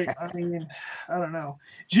good fight. I mean, I don't know.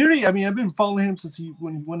 Jiri, I mean, I've been following him since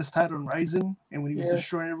when he won his title in Ryzen and when he was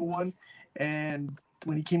destroying everyone. And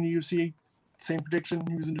when he came to UFC, same prediction,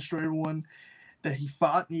 he was gonna destroy everyone that he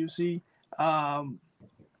fought in UFC. And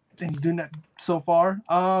he's doing that so far.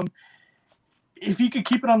 If he could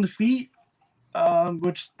keep it on the feet,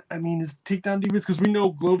 which I mean his takedown defense, because we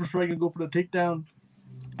know Glover's probably gonna go for the takedown.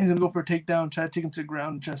 He's gonna go for a takedown, try to take him to the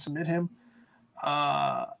ground, and try to submit him.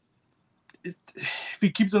 If he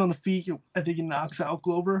keeps it on the feet, I think he knocks out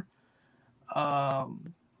Glover. But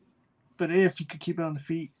if he could keep it on the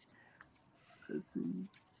feet, let's see.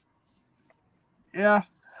 Yeah.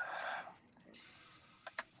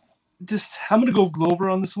 I'm gonna go Glover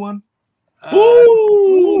on this one.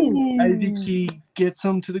 I think he gets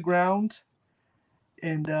him to the ground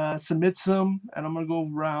and submits him, and I'm gonna go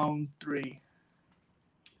round 3.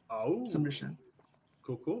 Oh, Submission.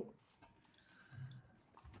 Cool.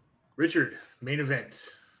 Richard, main event.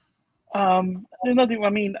 There's nothing. I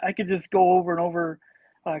mean, I could just go over and over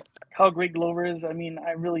how great Glover is. I mean,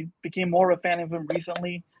 I really became more of a fan of him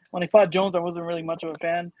recently. When I fought Jones, I wasn't really much of a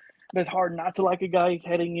fan. But it's hard not to like a guy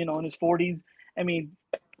heading, in his 40s. I mean,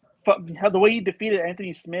 the way he defeated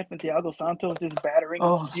Anthony Smith and Thiago Santos, just battering,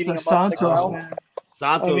 beating him Santos, up the ground. man.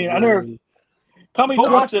 I mean, I never. Call me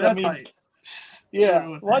twisted. I mean, fight.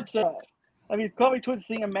 yeah, watch that. I mean, call me twisted.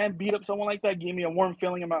 Seeing a man beat up someone like that gave me a warm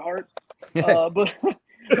feeling in my heart. But other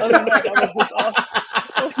than that, that was just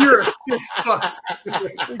awesome. You're a sick fuck.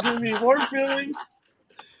 It gave me a warm feeling.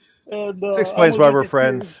 And, This explains why we're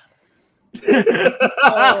friends.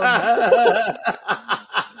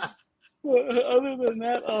 Other than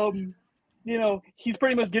that, he's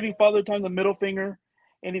pretty much giving Father Time the middle finger,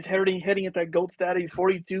 and he's heading at that GOAT status. He's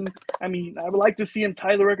 42. I mean, I would like to see him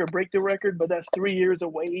tie the record, break the record, but that's 3 years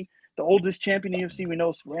away. The oldest champion in UFC we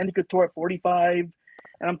know is Randy Couture at 45,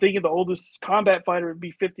 and I'm thinking the oldest combat fighter would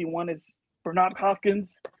be 51 is Bernard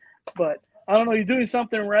Hopkins, but I don't know. He's doing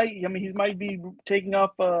something right. I mean, he might be taking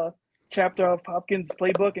off a chapter of Hopkins'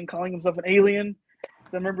 playbook and calling himself an alien.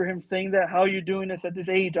 I remember him saying that, how are you doing this at this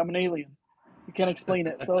age? I'm an alien. You can't explain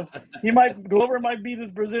it. So Glover might be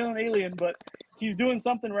this Brazilian alien, but he's doing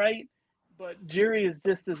something right. But Jiri is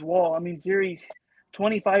just his wall. I mean, Jiri,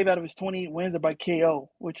 25 out of his 28 wins are by KO,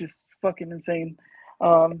 which is fucking insane.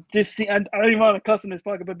 I don't even want to cuss in this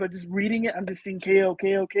pocket, but just reading it, I'm just seeing KO.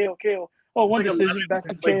 Oh, one decision, back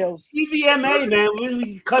to KOs. CVMA, man.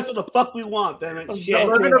 We cuss what the fuck we want. Damn it. Shit.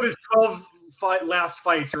 11 of his 12 last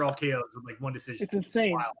fights are all KOs with like one decision. It's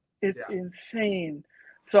insane. Wow. It's insane.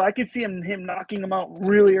 So I could see him knocking them out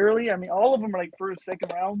really early. I mean, all of them are like first,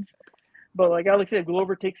 second rounds. But like Alex said,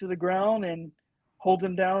 Glover takes to the ground and holds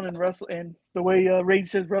him down and wrestle. And the way Rage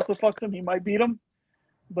says wrestle fucks him, he might beat him.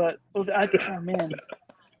 But man,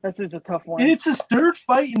 that's just a tough one. And it's his 3rd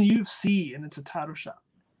fight in the UFC, and it's a title shot.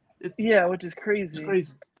 Which is crazy. It's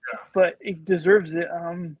crazy. But it deserves it.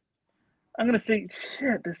 I'm gonna say,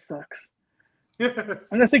 shit, this sucks. I'm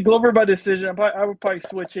gonna say Glover by decision. I would probably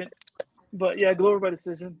switch it. But yeah, Glover by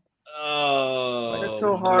decision. Oh, it's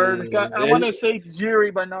so hard. I want to say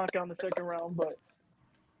Jiri by knockout in the 2nd round, but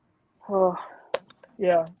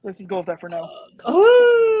yeah, let's just go with that for now.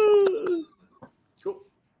 Cool.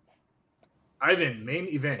 Ivan, main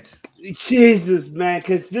event. Jesus, man,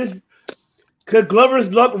 could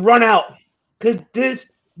Glover's luck run out? Could this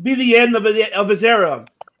be the end of his era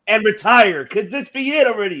and retire? Could this be it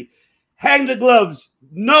already? Hang the gloves.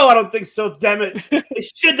 No, I don't think so, damn it.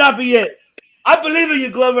 It should not be it. I believe in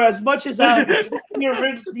you, Glover, as much as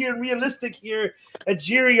you're realistic here at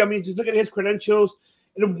Jiri. I mean, just look at his credentials.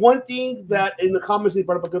 And one thing that in the comments, they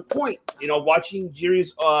brought up a good point. Watching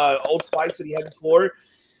Jiri's old fights that he had before,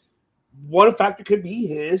 one factor could be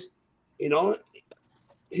his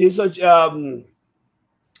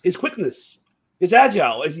quickness, his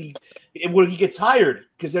agile, as he will he get tired?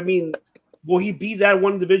 Because I mean, will he be that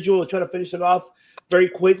one individual to try to finish it off very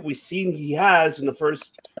quick? We've seen he has in the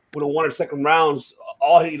first one or second rounds,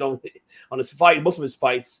 all on his fight, most of his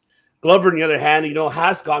fights. Glover, on the other hand,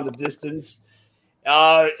 has gone the distance.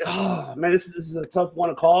 Man, this is a tough one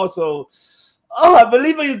to call. So, I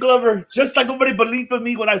believe in you, Glover, just like nobody believed in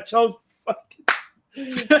me when I chose.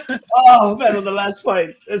 Oh man, on the last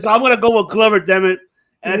fight. So I'm gonna go with Glover, damn it.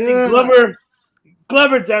 And I think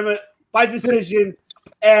Glover, damn it, by decision.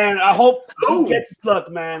 And I hope he gets his luck,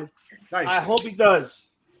 man. Nice. I hope he does.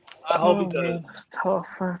 I hope he does. It's tough.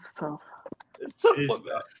 That's tough. It's tough. It is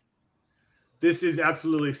tough. This is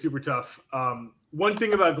absolutely super tough. One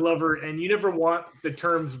thing about Glover, and you never want the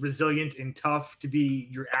terms resilient and tough to be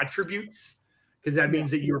your attributes, because that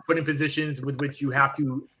means that you're put in positions with which you have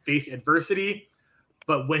to face adversity.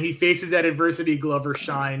 But when he faces that adversity, Glover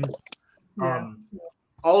shines.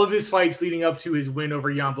 All of his fights leading up to his win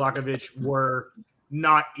over Jan Blachowicz were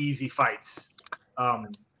not easy fights.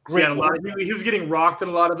 He was getting rocked in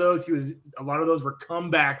a lot of those. A lot of those were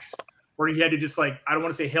comebacks where he had to just I don't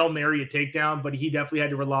want to say Hail Mary a takedown, but he definitely had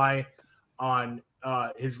to rely on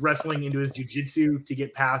his wrestling into his jiu-jitsu to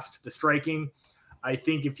get past the striking. I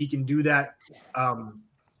think if he can do that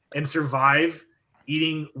and survive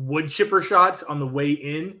eating wood chipper shots on the way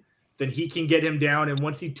in, then he can get him down. And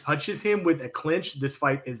once he touches him with a clinch, this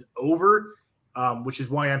fight is over, which is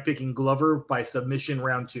why I'm picking Glover by submission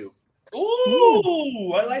round 2.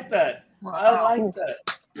 Ooh, I like that. I like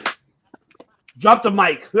that. Drop the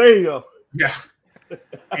mic. There you go. Yeah.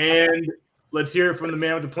 And let's hear it from the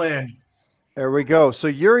man with the plan. There we go. So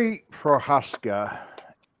Yuri Prochazka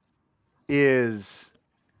is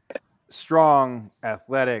strong,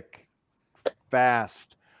 athletic,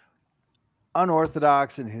 fast,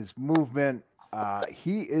 unorthodox in his movement.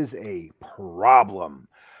 He is a problem.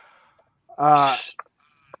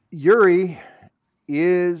 Yuri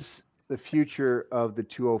is the future of the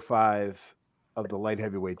 205 of the light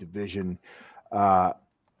heavyweight division.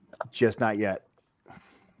 Just not yet.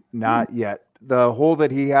 Not yet. The hole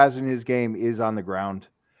that he has in his game is on the ground.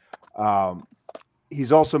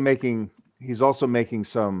 He's also making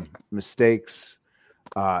some mistakes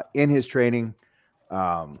in his training.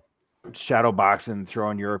 Shadow boxing,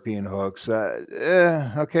 throwing European hooks.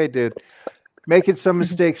 Okay, dude. Making some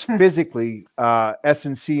mistakes physically,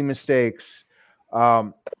 S&C mistakes.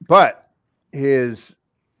 But his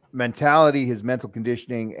mentality, his mental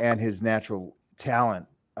conditioning, and his natural talent,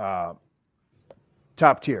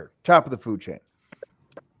 top tier, top of the food chain.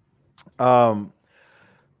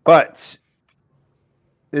 But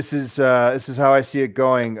this is how I see it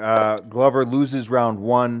going. Glover loses round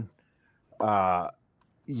 1.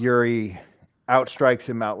 Yuri outstrikes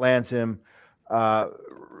him, outlands him.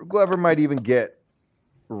 Glover might even get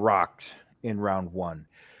rocked in round 1.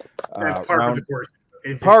 That's par for the course.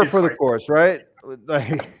 Par for the course, right?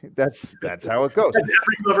 That's how it goes. That's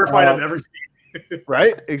every Glover fight I've ever seen.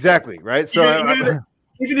 Right? Exactly. Right. So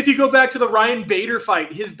even if you go back to the Ryan Bader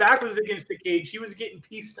fight, his back was against the cage. He was getting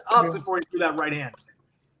pieced up before he threw that right hand.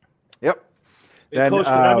 Yep. And Coach,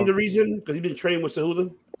 could that be the reason? Because he's been training with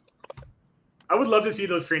Cejudo? I would love to see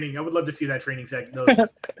those training. I would love to see that training set.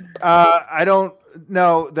 I don't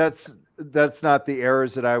know. That's not the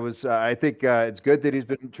errors that I was. I think it's good that he's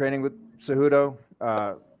been training with Cejudo.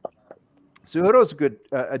 Cejudo is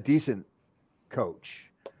a decent coach,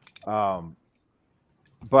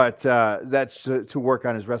 but that's to work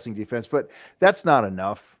on his wrestling defense. But that's not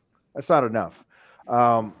enough. That's not enough.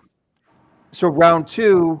 So round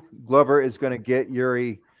 2, Glover is going to get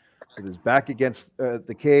Yuri with his back against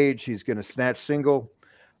the cage. He's going to snatch single.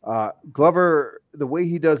 Glover, the way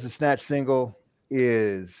he does the snatch single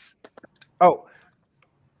is,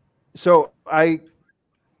 so I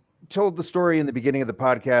told the story in the beginning of the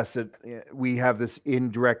podcast that we have this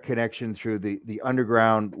indirect connection through the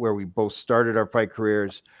underground where we both started our fight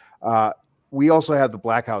careers. We also have the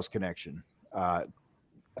Black House connection.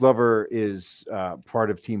 Glover is part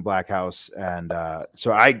of Team Black House, and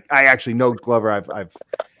so I actually know Glover.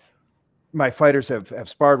 My fighters have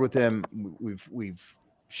sparred with him. We've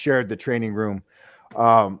shared the training room.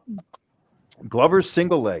 Glover's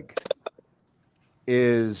single leg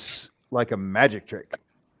is like a magic trick.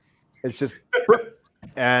 It's just,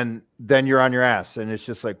 and then you're on your ass, and it's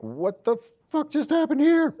just like, what the fuck just happened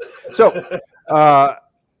here? So,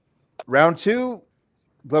 round 2,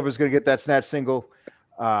 Glover's gonna get that snatch single.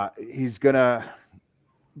 He's gonna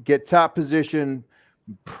get top position.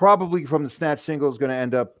 Probably from the snatch single is going to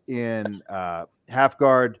end up in half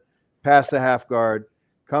guard, pass the half guard,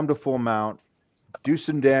 come to full mount, do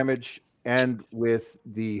some damage, and with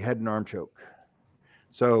the head and arm choke.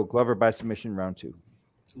 So Glover by submission round 2.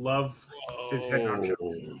 Love his head knob shows.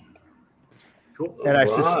 Oh. Cool. And I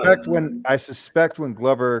Right. suspect when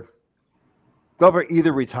Glover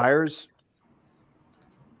either retires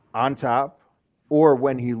on top, or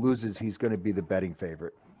when he loses, he's going to be the betting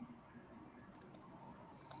favorite.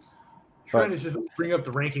 Trying to just bring up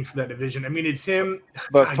the rankings for that division. I mean, it's him.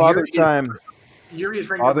 But God, Father Time, Yuri is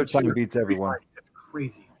ranked Father number 2 Time in beats every everyone. fight. That's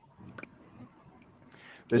crazy.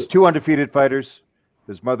 There's 2 undefeated fighters.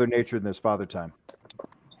 There's Mother Nature and there's Father Time.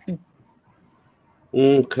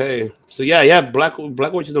 Okay. So yeah.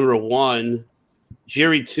 Blachowicz is number 1.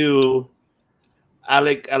 Jiri 2.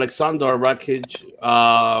 Alexander Rakic.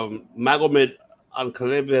 Magomed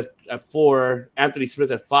Ankalaev at 4. Anthony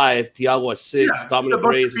Smith at 5. Thiago at 6. Yeah, Dominic a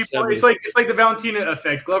bunch Reyes of at people- 7. It's like the Valentina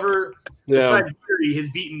effect. Glover, Yeah. besides Yuri, has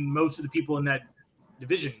beaten most of the people in that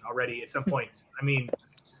division already at some point. I mean,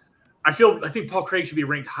 I think Paul Craig should be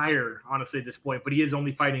ranked higher, honestly, at this point, but he is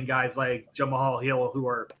only fighting guys like Jamal Hill who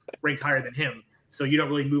are ranked higher than him. So you don't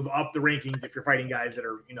really move up the rankings if you're fighting guys that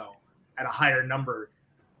are, at a higher number.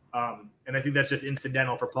 And I think that's just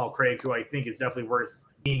incidental for Paul Craig, who I think is definitely worth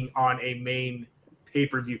being on a main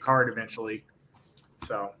pay-per-view card eventually.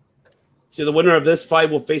 So the winner of this fight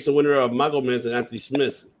will face the winner of Magomed and Anthony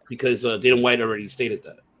Smith because Dana White already stated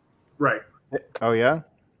that. right. Oh yeah.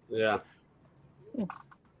 Yeah.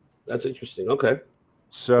 That's interesting. Okay. That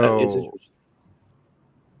is So interesting.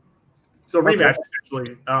 So Okay. rematch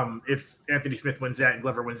actually, if Anthony Smith wins that and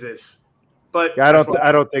Glover wins this. But yeah,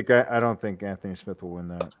 I don't think Anthony Smith will win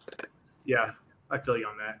that. yeah, I feel you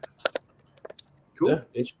on that. Cool.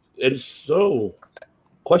 Yeah. And so,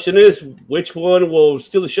 question is, which one will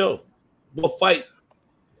steal the show? What fight?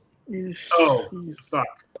 Oh, fuck.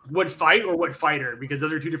 What fight or what fighter? Because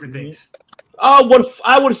those are two different things. I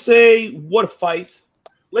would say what fight.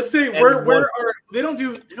 Let's say And where what- are they don't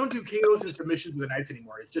do KOs and submissions of the nights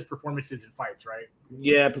anymore. It's just performances and fights, right?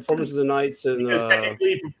 Yeah, performances of the nights and Because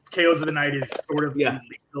technically KOs of the night is sort of Yeah.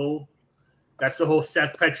 illegal. That's the whole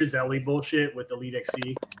Seth Petrozelli bullshit with Elite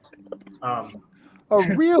XC. Oh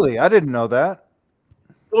really? I didn't know that.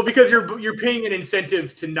 Well, because you're paying an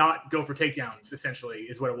incentive to not go for takedowns, essentially,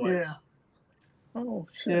 is what it was. Yeah. Oh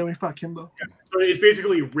shit. Yeah, we fought Kimbo. So it's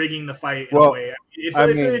basically rigging the fight in Well, a way. It's I a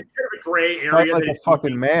mean, kind of a gray Fight area. like that a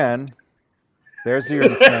fucking man. There's the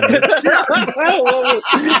understanding. I love it.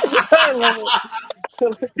 I love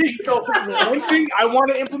it. So one thing I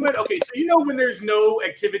want to implement. Okay, so when there's no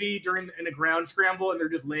activity in a ground scramble and they're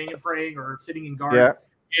just laying and praying or sitting in guard. Yeah.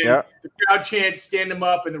 And Yeah. the crowd chants "stand him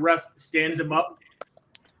up" and the ref stands him up.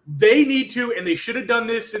 They need to, and they should have done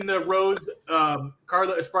this in the Rose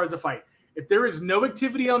Carla Esparza fight. If there is no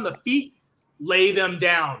activity on the feet, lay them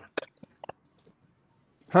down.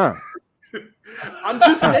 Huh. I'm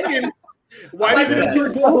just saying. Why does it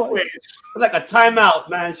work both ways? like a timeout,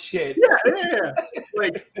 man. Shit. Yeah.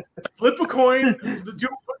 Like flip a coin,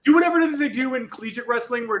 do whatever it is they do in collegiate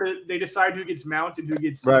wrestling, where they decide who gets mount and who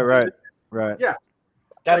gets Right.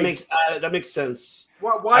 That Like- makes sense.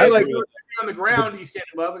 Why I is like- there no activity on the ground? You stand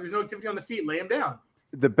him up. If there's no activity on the feet, lay him down.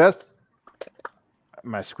 The best.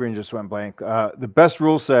 My screen just went blank. The best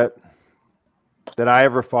rule set that I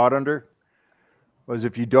ever fought under was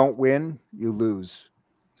if you don't win, you lose.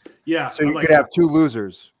 Yeah. So I you like could have that. 2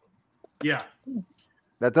 losers. Yeah.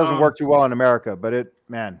 That doesn't work too well in America, but it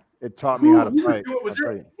taught me how to fight.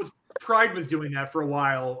 Was Pride was doing that for a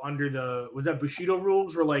while under was that Bushido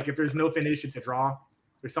rules where like if there's no finish, it's a draw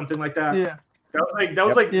or something like that. Yeah. That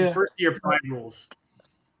was like Yeah. the first year Pride rules.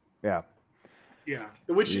 Yeah. Yeah.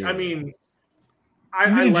 Which Yeah. I mean,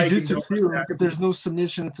 Even I in like jiu-jitsu it. too, like if there's no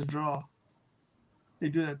submission, it's a draw. They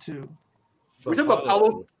do that too. We're talking about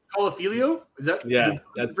Paulo Filio? Is that Yeah,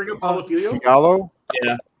 did bring up Paulo Filio? Fialo?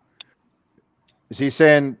 Yeah. Is he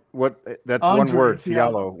saying what? That's one Andre word.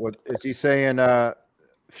 Fiallo. Fialo. What is he saying?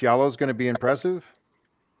 Fialo's going to be impressive.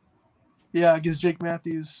 Yeah, against Jake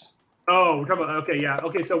Matthews. Oh, we're talking about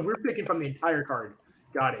okay. So we're picking from the entire card.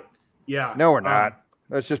 Got it. Yeah. No, we're not.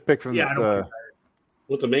 Let's just pick from Yeah, I don't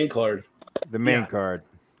With the main card. the main Yeah. card.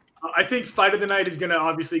 I think fight of the night is going to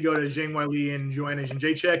obviously go to Zhang Weili and Joanna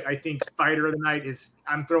Jędrzejczyk. I think fighter of the night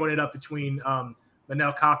I'm throwing it up between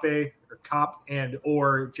Manel Kape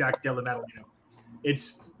or Jack Della Maddaleno.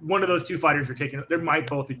 It's one of those two fighters are taking. They might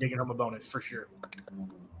both be taking home a bonus for sure.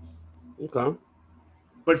 Okay.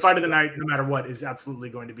 But fight of the night, no matter what, is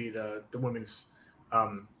absolutely going to be the women's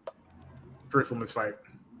first women's fight.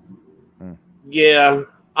 Yeah.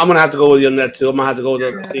 I'm gonna have to go with you on that too. I'm gonna have to go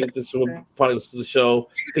with I think this one probably was the show.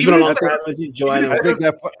 It's been a long time. I see Joanna.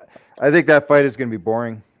 I think that fight is going to be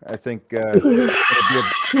boring. I think I do.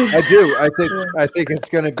 I think it's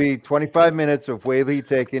going to be 25 minutes of Weili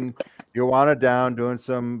taking Joanna down, doing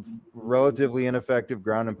some relatively ineffective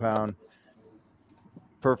ground and pound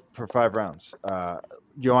for 5 rounds.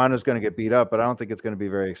 Joanna's going to get beat up, but I don't think it's going to be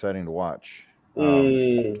very exciting to watch.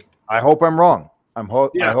 I hope I'm wrong. I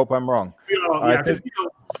hope I'm wrong. Because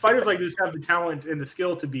fighters like this have the talent and the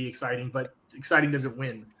skill to be exciting, but exciting doesn't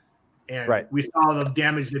win. And we saw the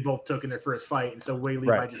damage they both took in their first fight, and so Weili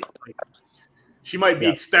might just she might be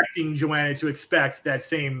expecting Joanna to expect that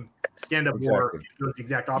same stand-up war. It goes the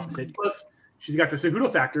exact opposite. Plus, she's got the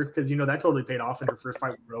Cejudo factor because that totally paid off in her first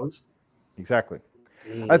fight with Rose. Exactly.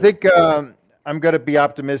 I think I'm going to be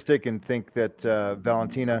optimistic and think that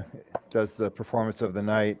Valentina does the performance of the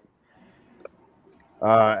night.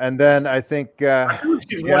 And then I think I feel like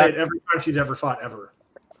she's won it every time she's ever fought ever.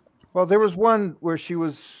 Well, there was one where she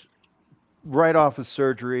was right off of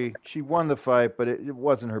surgery. She won the fight, but it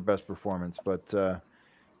wasn't her best performance. But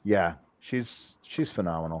she's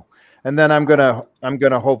phenomenal. And then I'm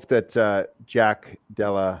gonna hope that Jack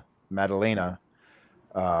Della Maddalena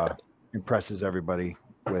impresses everybody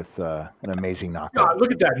with an amazing knockout. God,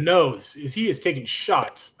 look at that nose! He is taking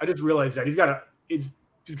shots. I just realized that he's got that.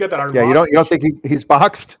 Yeah, you don't think he's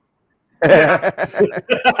boxed? So,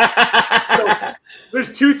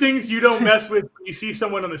 there's 2 things you don't mess with when you see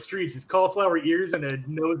someone on the streets: is cauliflower ears and a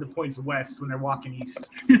nose that points west when they're walking east.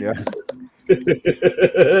 Yeah.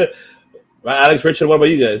 Right, Alex, Richard, what about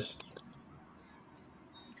you guys?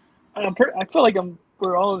 I feel like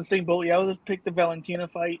we're all in the same boat. Yeah, I'll just pick the Valentina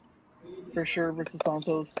fight for sure versus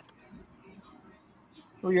Santos.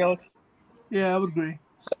 What are you, Alex? Yeah, I would agree.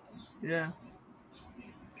 Yeah.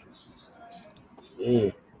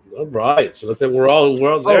 All right, so looks like we're all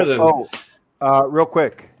there then. Real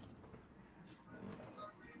quick.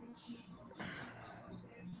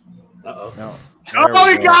 Uh-oh. No. Oh,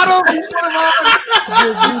 he got him! He put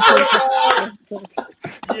him on!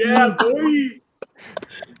 Yeah, boy.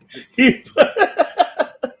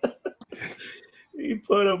 He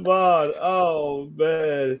put him on. Oh,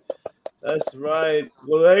 man. That's right.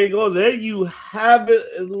 Well, there you go. There you have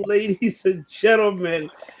it, ladies and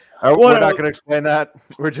gentlemen. We're not going to explain that.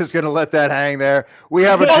 We're just going to let that hang there. We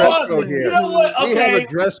have a dress code here. You know what? Okay. We have a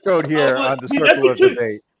dress code here on the Circle of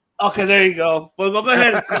Debate. Okay, there you go. Well, go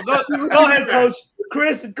ahead. Go ahead, Coach.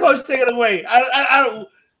 Chris and Coach, take it away. I don't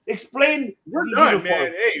explain. We're done,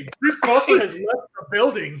 man. Hey, Bruce Crawford has left the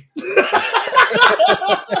building.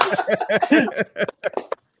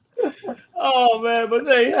 Oh, man. But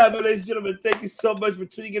there you have it, ladies and gentlemen. Thank you so much for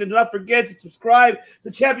tuning in. And do not forget to subscribe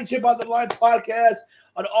to Championship on the Line podcast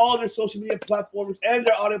on all their social media platforms and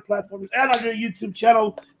their audio platforms and on their YouTube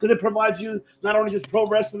channel, because it provides you not only just pro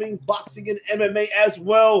wrestling, boxing, and MMA as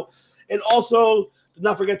well. And also, do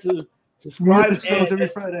not forget to subscribe every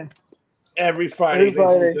Friday. Every Friday.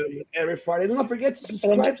 Do not forget to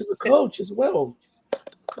subscribe to the coach as well.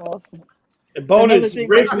 Awesome. And bonus,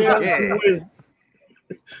 Rich wins.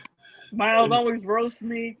 Miles always roasts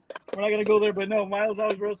me. We're not going to go there, but no, Miles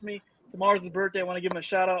always roasts me. Tomorrow's his birthday. I want to give him a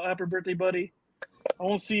shout out. Happy birthday, buddy. I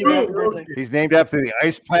won't see you after birthday. He's named after the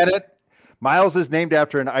ice planet. Miles is named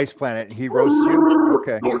after an ice planet. He roasts you.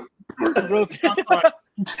 Okay.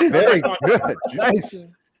 Very good. Nice.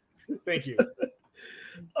 Thank you.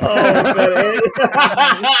 Oh, man.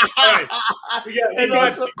 We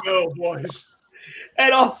got to go, boys.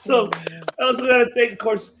 And also got to thank, of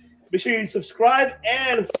course, make sure you subscribe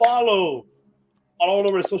and follow all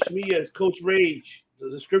over social media as Coach Rage. The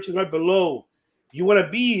description is right below. You want to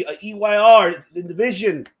be an EYR in the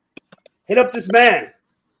division, hit up this man.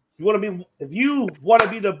 If you want to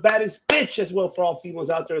be the baddest bitch as well for all females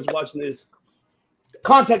out there who's watching this,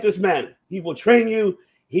 contact this man. He will train you.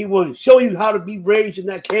 He will show you how to be Rage in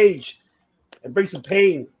that cage and bring some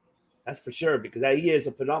pain. That's for sure, because he is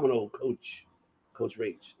a phenomenal coach, Coach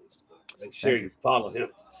Rage. Make sure you follow him.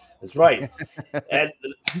 That's right. and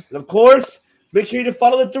of course, make sure you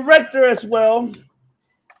follow the director as well.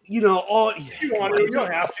 You know, you want to, you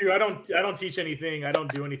don't have to. I don't teach anything. I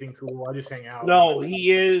don't do anything cool. I just hang out. No,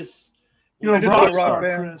 he is. You're a rock star,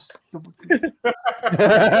 Chris.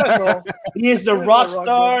 He is the rock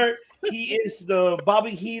star. He is the Bobby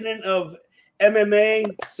Heenan of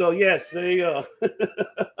MMA. So yes, there you go.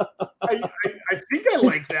 I think I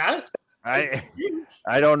like that.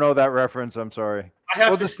 I don't know that reference. I'm sorry. I have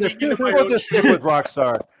we'll just stick with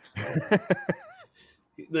Rockstar.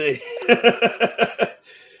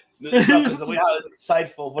 It's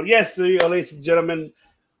insightful. But yes, there you go, ladies and gentlemen.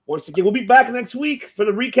 Once again, we'll be back next week for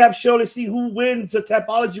the recap show to see who wins the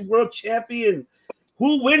Tapology World Champion.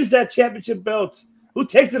 Who wins that championship belt? Who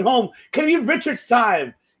takes it home? Can it be Richard's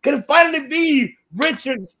time? Can it finally be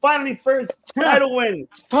Richard's first title win?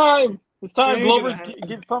 It's time. It's time. Ain't Glover's gonna happen.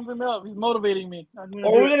 get pumping me up. He's motivating me. I'm gonna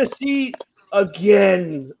Or do we're it. gonna see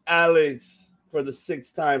again, Alex, for the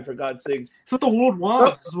 6th time. For God's sakes. It's what the world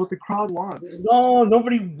wants. It's what the crowd wants. No,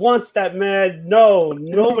 nobody wants that, man. No,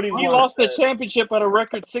 nobody He wants lost the that. championship at a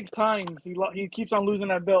record 6 times. He keeps on losing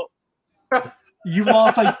that belt. You've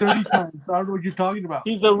lost like 30 times. I don't know what you're talking about.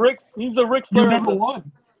 He's a Rick You Flair. never of this.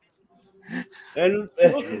 won. And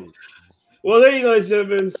well, there you go, ladies and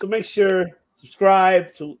gentlemen. So make sure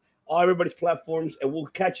subscribe to all everybody's platforms, and we'll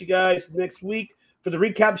catch you guys next week for the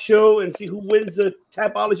recap show and see who wins the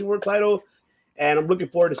Tapology World Title. And I'm looking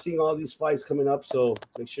forward to seeing all these fights coming up. So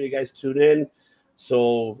make sure you guys tune in.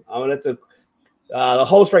 So I'm gonna let the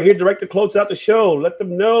host right here, director, close out the show. Let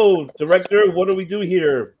them know, director, what do we do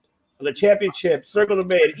here on the championship, Circle the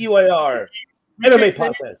Man, EYR, MMA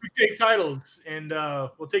podcast. We take titles, and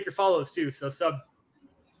we'll take your follows too. So sub.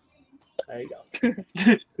 There you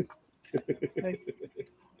go. Hey.